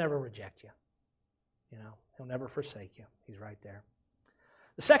 He'll never reject you. You know, He'll never forsake you. He's right there.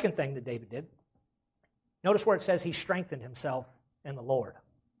 The second thing that David did, notice where it says he strengthened himself in the Lord.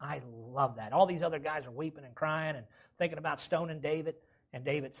 I love that. All these other guys are weeping and crying and thinking about stoning David. And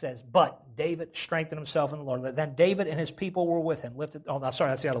David says, but David strengthened himself in the Lord. Then David and his people were with him. That's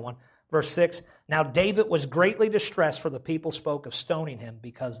the other one. Verse 6, now David was greatly distressed, for the people spoke of stoning him,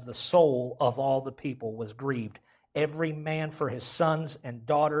 because the soul of all the people was grieved, every man for his sons and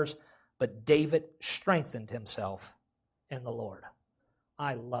daughters. But David strengthened himself in the Lord.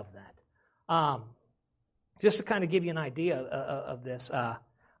 I love that. Just to kind of give you an idea of this, I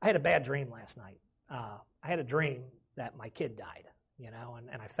had a bad dream last night. I had a dream that my kid died. And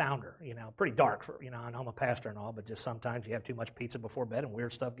I found her, pretty dark for, I know I'm a pastor and all, but just sometimes you have too much pizza before bed and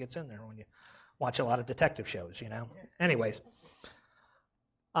weird stuff gets in there when you watch a lot of detective shows, Anyways,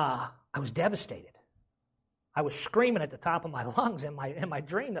 I was devastated. I was screaming at the top of my lungs in my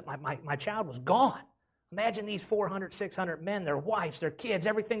dream that my child was gone. Imagine these 400, 600 men, their wives, their kids,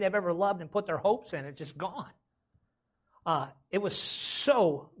 everything they've ever loved and put their hopes in, it's just gone. It was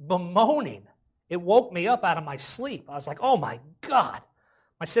so bemoaning. It woke me up out of my sleep. I was like, oh my God.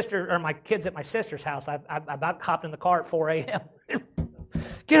 My kids at my sister's house, I about hopped in the car at 4 a.m.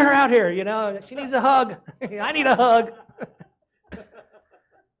 Get her out here, she needs a hug. I need a hug.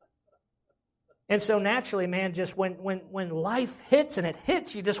 And so naturally, man, just when life hits and it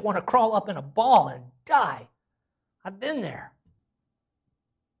hits, you just want to crawl up in a ball and die. I've been there.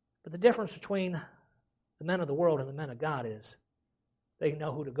 But the difference between the men of the world and the men of God is they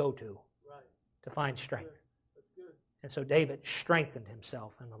know who to go to find strength. That's good. And so David strengthened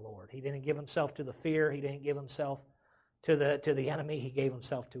himself in the Lord. He didn't give himself to the fear. He didn't give himself to the enemy. He gave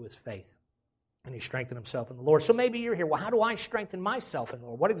himself to his faith. And he strengthened himself in the Lord. So maybe you're here. Well, how do I strengthen myself in the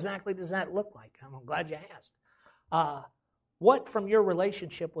Lord? What exactly does that look like? I'm glad you asked. What from your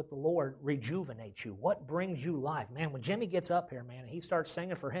relationship with the Lord rejuvenates you? What brings you life? Man, when Jimmy gets up here, man, and he starts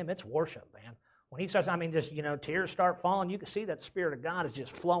singing for him, it's worship, man. When he starts, tears start falling. You can see that the Spirit of God is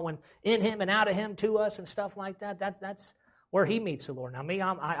just flowing in him and out of him to us and stuff like that. That's where he meets the Lord. Now, me,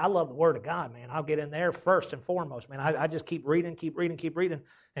 I love the Word of God, man. I'll get in there first and foremost, man. I just keep reading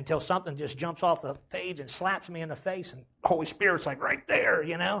until something just jumps off the page and slaps me in the face, and the Holy Spirit's like right there,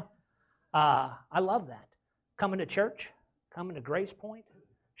 I love that. Coming to church, coming to Grace Point.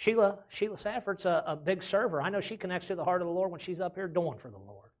 Sheila Safford's a big server. I know she connects to the heart of the Lord when she's up here doing for the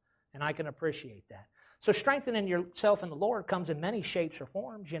Lord. And I can appreciate that. So strengthening yourself in the Lord comes in many shapes or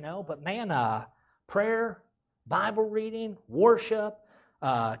forms, but man, prayer, Bible reading, worship,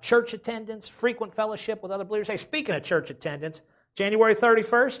 church attendance, frequent fellowship with other believers. Hey, speaking of church attendance, January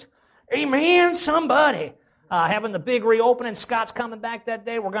 31st, amen, somebody. Having the big reopening. Scott's coming back that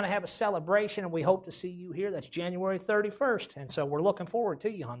day. We're going to have a celebration, and we hope to see you here. That's January 31st. And so we're looking forward to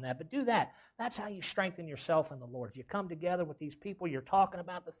you on that. But do that. That's how you strengthen yourself in the Lord. You come together with these people. You're talking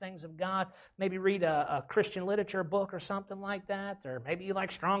about the things of God. Maybe read a Christian literature book or something like that. Or maybe you like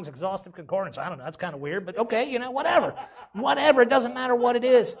Strong's Exhaustive Concordance. I don't know. That's kind of weird. But okay, whatever. Whatever. It doesn't matter what it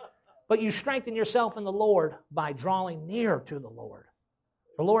is. But you strengthen yourself in the Lord by drawing near to the Lord.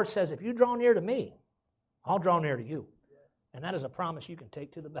 The Lord says, if you draw near to me, I'll draw near to you. And that is a promise you can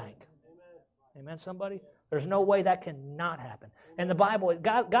take to the bank. Amen, somebody? There's no way that cannot happen. In the Bible,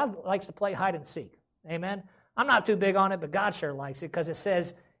 God likes to play hide and seek. Amen? I'm not too big on it, but God sure likes it because it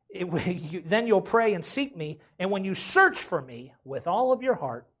says, then you'll pray and seek me, and when you search for me with all of your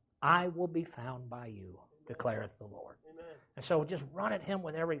heart, I will be found by you, declareth the Lord. Amen. And so just run at Him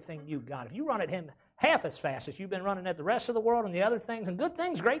with everything you've got. If you run at Him half as fast as you've been running at the rest of the world and the other things, and good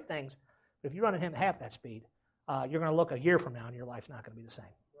things, great things, but if you run at Him half that speed, you're going to look a year from now and your life's not going to be the same.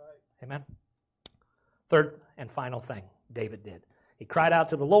 Right. Amen? Third and final thing David did. He cried out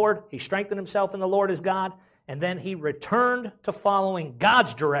to the Lord. He strengthened himself in the Lord as God. And then he returned to following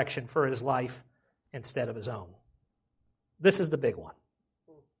God's direction for his life instead of his own. This is the big one.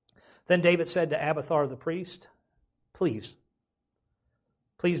 Then David said to Abiathar the priest, please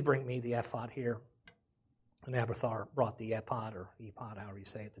bring me the ephod here. And Abiathar brought the ephod, however you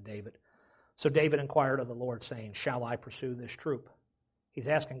say it, to David. So David inquired of the Lord, saying, shall I pursue this troop? He's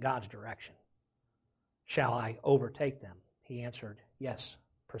asking God's direction. Shall I overtake them? He answered, yes,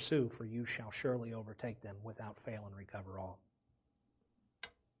 pursue, for you shall surely overtake them without fail and recover all.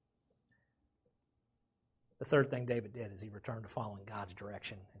 The third thing David did is he returned to following God's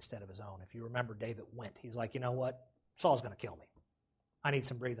direction instead of his own. If you remember, David went. He's like, you know what? Saul's going to kill me. I need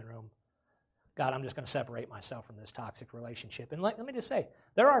some breathing room. God, I'm just going to separate myself from this toxic relationship. And let me just say,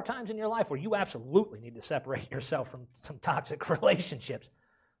 there are times in your life where you absolutely need to separate yourself from some toxic relationships.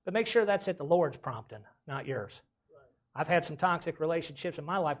 But make sure that's at the Lord's prompting, not yours. I've had some toxic relationships in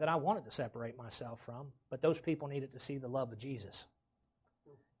my life that I wanted to separate myself from, but those people needed to see the love of Jesus.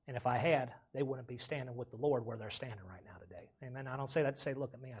 And if I had, they wouldn't be standing with the Lord where they're standing right now today. Amen. I don't say that to say,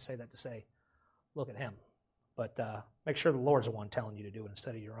 look at me. I say that to say, look at him. But make sure the Lord's the one telling you to do it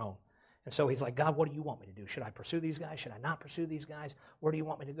instead of your own. And so he's like, God, what do you want me to do? Should I pursue these guys? Should I not pursue these guys? Where do you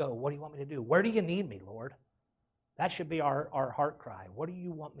want me to go? What do you want me to do? Where do you need me, Lord? That should be our heart cry. What do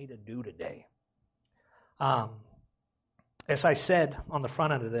you want me to do today? As I said on the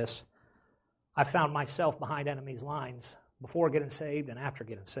front end of this, I found myself behind enemy's lines before getting saved and after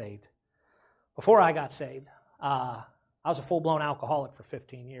getting saved. Before I got saved, I was a full-blown alcoholic for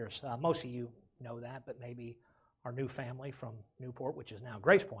 15 years. Most of you know that, but maybe our new family from Newport, which is now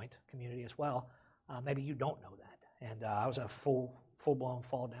Grace Point community as well, maybe you don't know that. And I was a full-blown,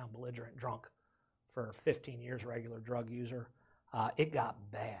 fall-down, belligerent drunk for 15 years, regular drug user. It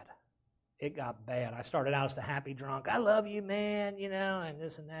got bad. It got bad. I started out as the happy drunk. I love you, man, and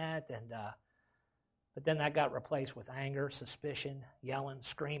this and that. And but then that got replaced with anger, suspicion, yelling,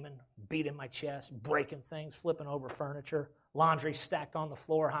 screaming, beating my chest, breaking things, flipping over furniture, laundry stacked on the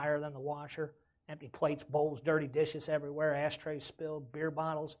floor higher than the washer, empty plates, bowls, dirty dishes everywhere, ashtrays spilled, beer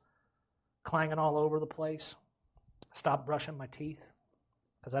bottles clanging all over the place. I stopped brushing my teeth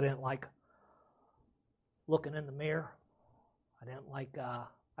because I didn't like looking in the mirror. I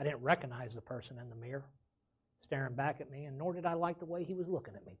didn't recognize the person in the mirror staring back at me, and nor did I like the way he was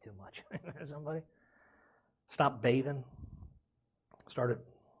looking at me too much. Somebody stopped bathing, started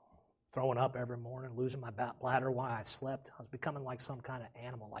throwing up every morning, losing my bladder while I slept. I was becoming like some kind of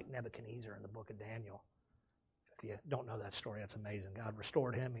animal, like Nebuchadnezzar in the book of Daniel. If you don't know that story, that's amazing. God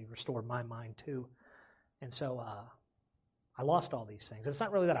restored him. He restored my mind too. And so I lost all these things. And it's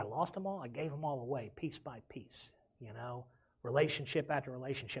not really that I lost them all. I gave them all away piece by piece, relationship after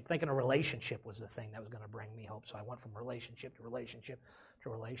relationship, thinking a relationship was the thing that was going to bring me hope. So I went from relationship to relationship to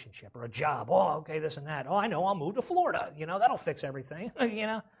relationship, or a job. Oh, okay, this and that. Oh, I know, I'll move to Florida. That'll fix everything.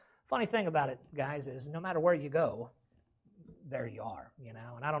 Funny thing about it, guys, is no matter where you go, there you are,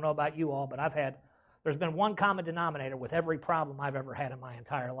 And I don't know about you all, but there's been one common denominator with every problem I've ever had in my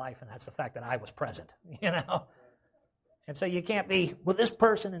entire life, and that's the fact that I was present, And so you can't be with this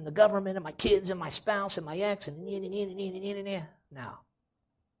person and the government and my kids and my spouse and my ex and no,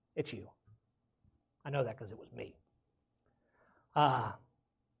 it's you. I know that because it was me.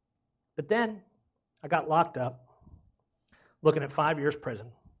 But then I got locked up, looking at 5 years prison,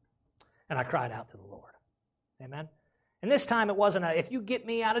 and I cried out to the Lord. Amen? And this time it wasn't if you get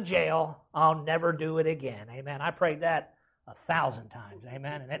me out of jail, I'll never do it again. Amen? I prayed that 1,000 times.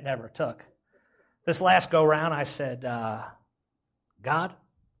 Amen? And it never took. This last go-round, I said, God,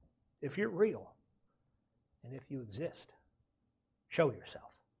 if you're real and if you exist, show yourself.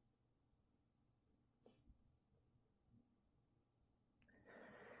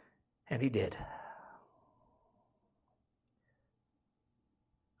 And he did.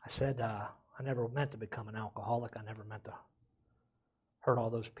 I said, I never meant to become an alcoholic. I never meant to hurt all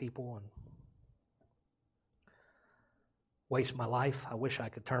those people and waste my life. I wish I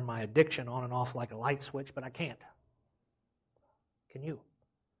could turn my addiction on and off like a light switch, but I can't. Can you?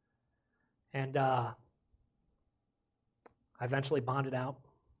 And I eventually bonded out.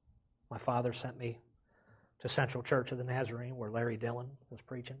 My father sent me to Central Church of the Nazarene where Larry Dillon was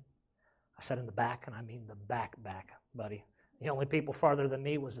preaching. I sat in the back, and I mean the back, buddy. The only people farther than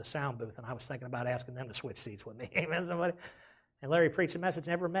me was the sound booth, and I was thinking about asking them to switch seats with me. Amen, somebody? And Larry preached a message,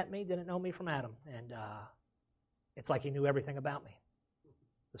 never met me, didn't know me from Adam. And it's like he knew everything about me.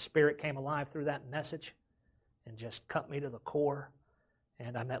 The Spirit came alive through that message and just cut me to the core.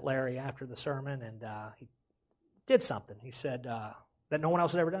 And I met Larry after the sermon, and he did something. He said that no one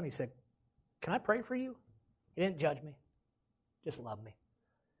else has ever done. He said, can I pray for you? He didn't judge me, just loved me.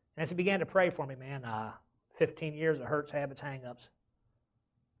 And as he began to pray for me, man, 15 years of hurts, habits, hang-ups,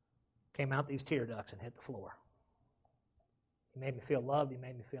 came out these tear ducts and hit the floor. He made me feel loved. He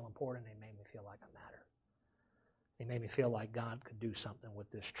made me feel important. He made me feel like I mattered. He made me feel like God could do something with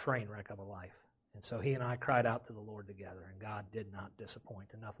this train wreck of a life. And so he and I cried out to the Lord together, and God did not disappoint,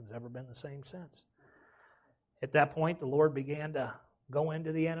 and nothing's ever been the same since. At that point, the Lord began to go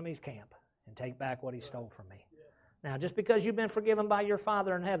into the enemy's camp and take back what he stole from me. Now, just because you've been forgiven by your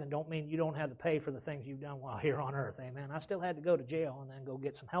Father in heaven don't mean you don't have to pay for the things you've done while here on earth. Amen. I still had to go to jail and then go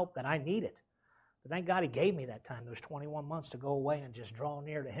get some help that I needed. But thank God he gave me that time, those 21 months, to go away and just draw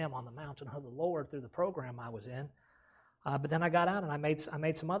near to him on the mountain of the Lord through the program I was in. But then I got out and I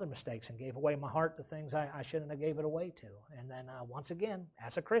made some other mistakes and gave away my heart to things I shouldn't have gave it away to. And then once again,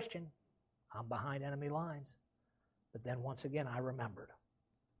 as a Christian, I'm behind enemy lines. But then once again, I remembered.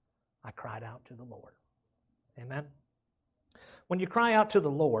 I cried out to the Lord. Amen? When you cry out to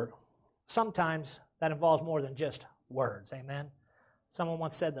the Lord, sometimes that involves more than just words. Amen? Someone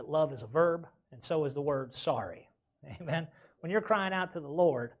once said that love is a verb, and so is the word sorry. Amen? When you're crying out to the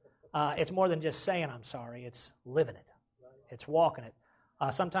Lord, it's more than just saying I'm sorry. It's living it. It's walking it.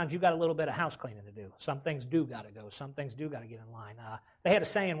 Sometimes you got a little bit of house cleaning to do. Some things do got to go. Some things do got to get in line. They had a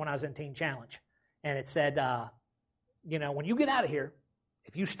saying when I was in Teen Challenge, and it said, when you get out of here,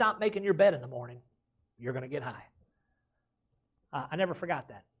 if you stop making your bed in the morning, you're going to get high. I never forgot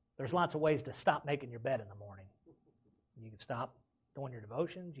that. There's lots of ways to stop making your bed in the morning. You can stop doing your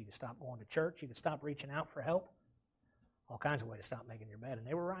devotions. You can stop going to church. You can stop reaching out for help. All kinds of ways to stop making your bed. And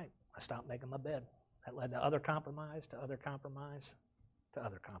they were right. I stopped making my bed. That led to other compromise, to other compromise, to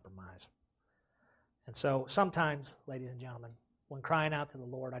other compromise. And so sometimes, ladies and gentlemen, when crying out to the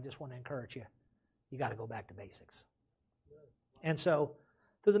Lord, I just want to encourage you, you got to go back to basics. And so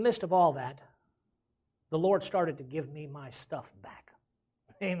through the midst of all that, the Lord started to give me my stuff back.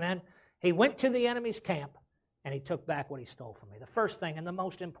 Amen. He went to the enemy's camp and he took back what he stole from me. The first thing and the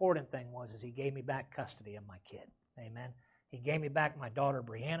most important thing is he gave me back custody of my kid. Amen. He gave me back my daughter,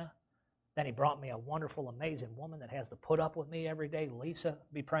 Brianna. Then he brought me a wonderful, amazing woman that has to put up with me every day. Lisa,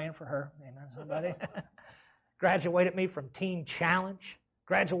 be praying for her. Amen, somebody. Graduated me from Teen Challenge.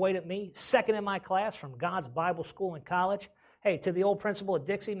 Graduated me second in my class from God's Bible School in college. Hey, to the old principal at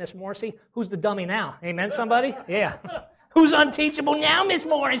Dixie, Miss Morrissey, who's the dummy now? Amen, somebody? Yeah. Who's unteachable now, Miss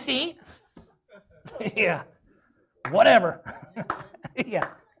Morrissey? Yeah. Whatever. Yeah,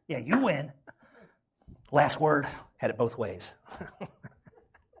 you win. Last word, had it both ways.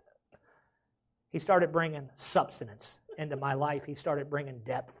 He started bringing substance into my life. He started bringing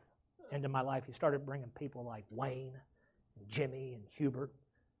depth into my life. He started bringing people like Wayne, and Jimmy, and Hubert.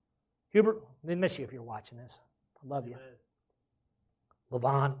 Hubert, I miss you if you're watching this. I love you.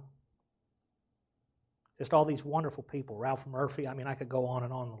 Levon. Just all these wonderful people. Ralph Murphy. I mean, I could go on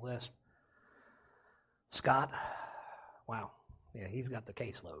and on the list. Scott. Wow. Yeah, he's got the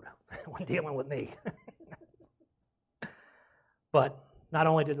caseload when dealing with me. But not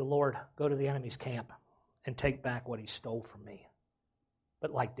only did the Lord go to the enemy's camp and take back what he stole from me,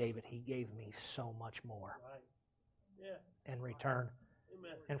 but like David, he gave me so much more in return.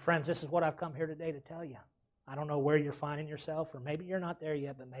 Amen. And friends, this is what I've come here today to tell you. I don't know where you're finding yourself, or maybe you're not there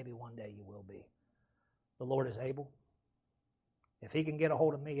yet, but maybe one day you will be. The Lord is able. If he can get a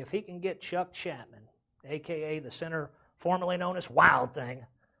hold of me, if he can get Chuck Chapman, a.k.a. the sinner formerly known as Wild Thing,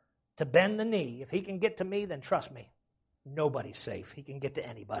 to bend the knee, if he can get to me, then trust me, nobody's safe. He can get to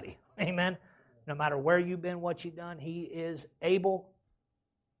anybody. Amen? No matter where you've been, what you've done, he is able.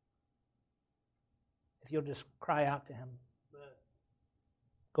 If you'll just cry out to him,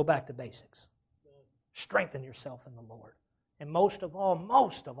 go back to basics. Strengthen yourself in the Lord. And most of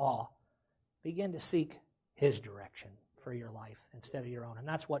all, begin to seek his direction for your life instead of your own. And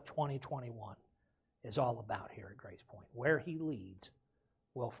that's what 2021 is all about here at Grace Point. Where he leads,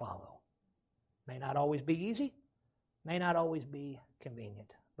 we'll follow. May not always be easy, may not always be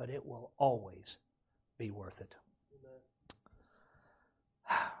convenient, but it will always be worth it.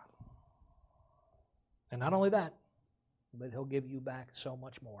 Amen. And not only that, but he'll give you back so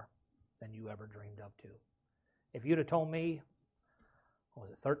much more than you ever dreamed of too. If you'd have told me,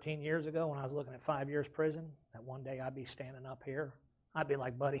 13 years ago when I was looking at 5 years prison, that one day I'd be standing up here, I'd be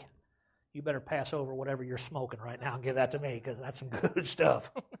like, buddy, you better pass over whatever you're smoking right now and give that to me because that's some good stuff.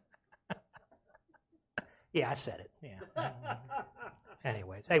 Yeah, I said it. Yeah.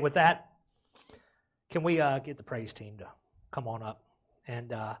 Anyways, hey, with that, can we get the praise team to come on up?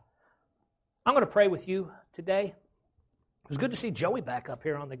 And I'm going to pray with you today. It was good to see Joey back up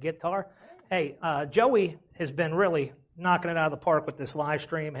here on the guitar. Hey, Joey has been really knocking it out of the park with this live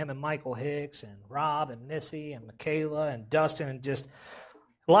stream, him and Michael Hicks and Rob and Missy and Michaela and Dustin, and just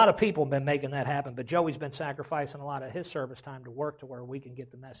a lot of people have been making that happen, but Joey's been sacrificing a lot of his service time to work to where we can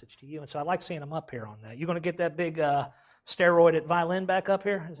get the message to you. And so I like seeing him up here on that. You going to get that big steroided violin back up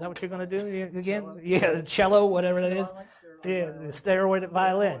here? Is that what you're going to do again? Cello. Yeah, the cello, whatever that is. Yeah, the steroided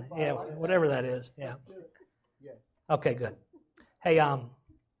violin. Yeah, whatever that is. Yeah. Okay, good. Hey, I'm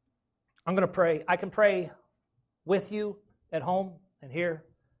going to pray. I can pray with you at home and here,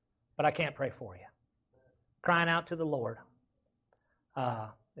 but I can't pray for you. Crying out to the Lord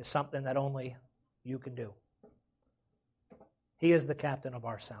is something that only you can do. He is the captain of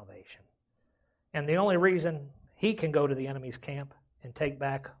our salvation. And the only reason he can go to the enemy's camp and take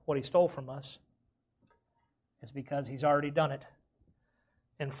back what he stole from us is because he's already done it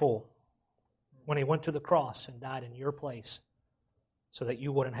in full. When he went to the cross and died in your place so that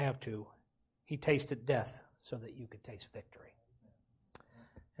you wouldn't have to, he tasted death so that you could taste victory.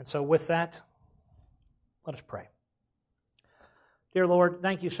 And so with that, let us pray. Dear Lord,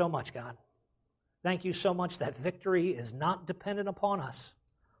 thank you so much, God. Thank you so much that victory is not dependent upon us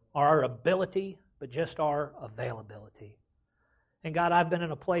or our ability, but just our availability. And God, I've been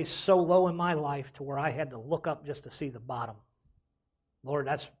in a place so low in my life to where I had to look up just to see the bottom. Lord,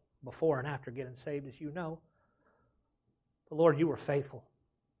 that's before and after getting saved, as you know. But Lord, you were faithful.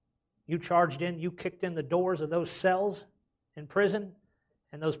 You charged in, you kicked in the doors of those cells in prison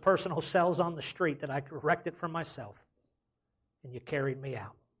and those personal cells on the street that I erected for myself. And you carried me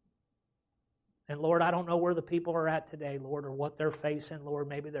out. And Lord, I don't know where the people are at today, Lord, or what they're facing. Lord,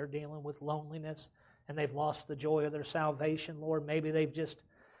 maybe they're dealing with loneliness and they've lost the joy of their salvation. Lord, maybe they've just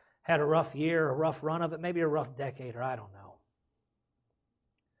had a rough year, a rough run of it, maybe a rough decade, or I don't know.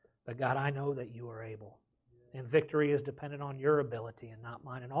 But God, I know that you are able. And victory is dependent on your ability and not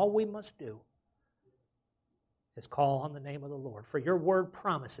mine. And all we must do is call on the name of the Lord. For your word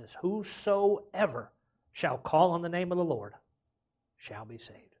promises, whosoever shall call on the name of the Lord shall be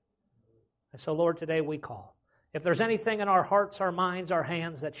saved. And so, Lord, today we call. If there's anything in our hearts, our minds, our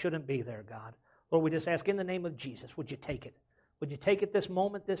hands that shouldn't be there, God, Lord, we just ask in the name of Jesus, would you take it? Would you take it this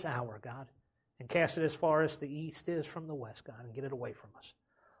moment, this hour, God, and cast it as far as the east is from the west, God, and get it away from us.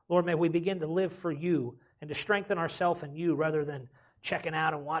 Lord, may we begin to live for you and to strengthen ourselves in you rather than checking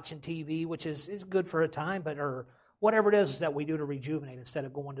out and watching TV, which is good for a time, but or whatever it is that we do to rejuvenate instead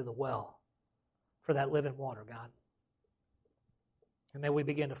of going to the well for that living water, God. And may we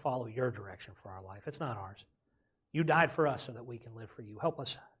begin to follow your direction for our life. It's not ours. You died for us so that we can live for you. Help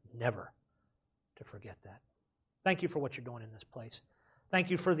us never to forget that. Thank you for what you're doing in this place. Thank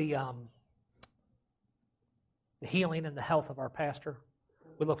you for the healing and the health of our pastor.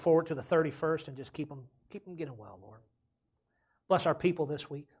 We look forward to the 31st and just keep them getting well, Lord. Bless our people this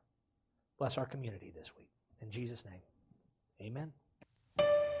week. Bless our community this week. In Jesus' name, amen.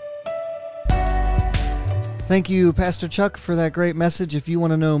 Thank you, Pastor Chuck, for that great message. If you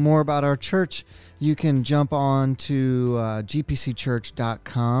want to know more about our church, you can jump on to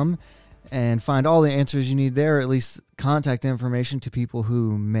gpcchurch.com and find all the answers you need there, or at least contact information to people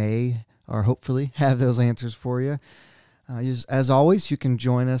who may or hopefully have those answers for you. As always, you can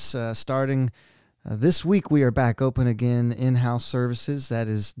join us starting this week. We are back open again, in-house services. That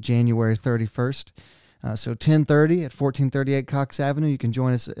is January 31st. So 10:30 at 1438 Cox Avenue. You can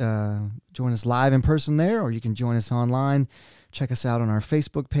join us live in person there, or you can join us online. Check us out on our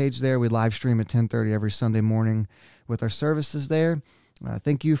Facebook page there. We live stream at 10:30 every Sunday morning with our services there.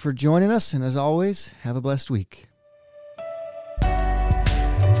 Thank you for joining us, and as always, have a blessed week.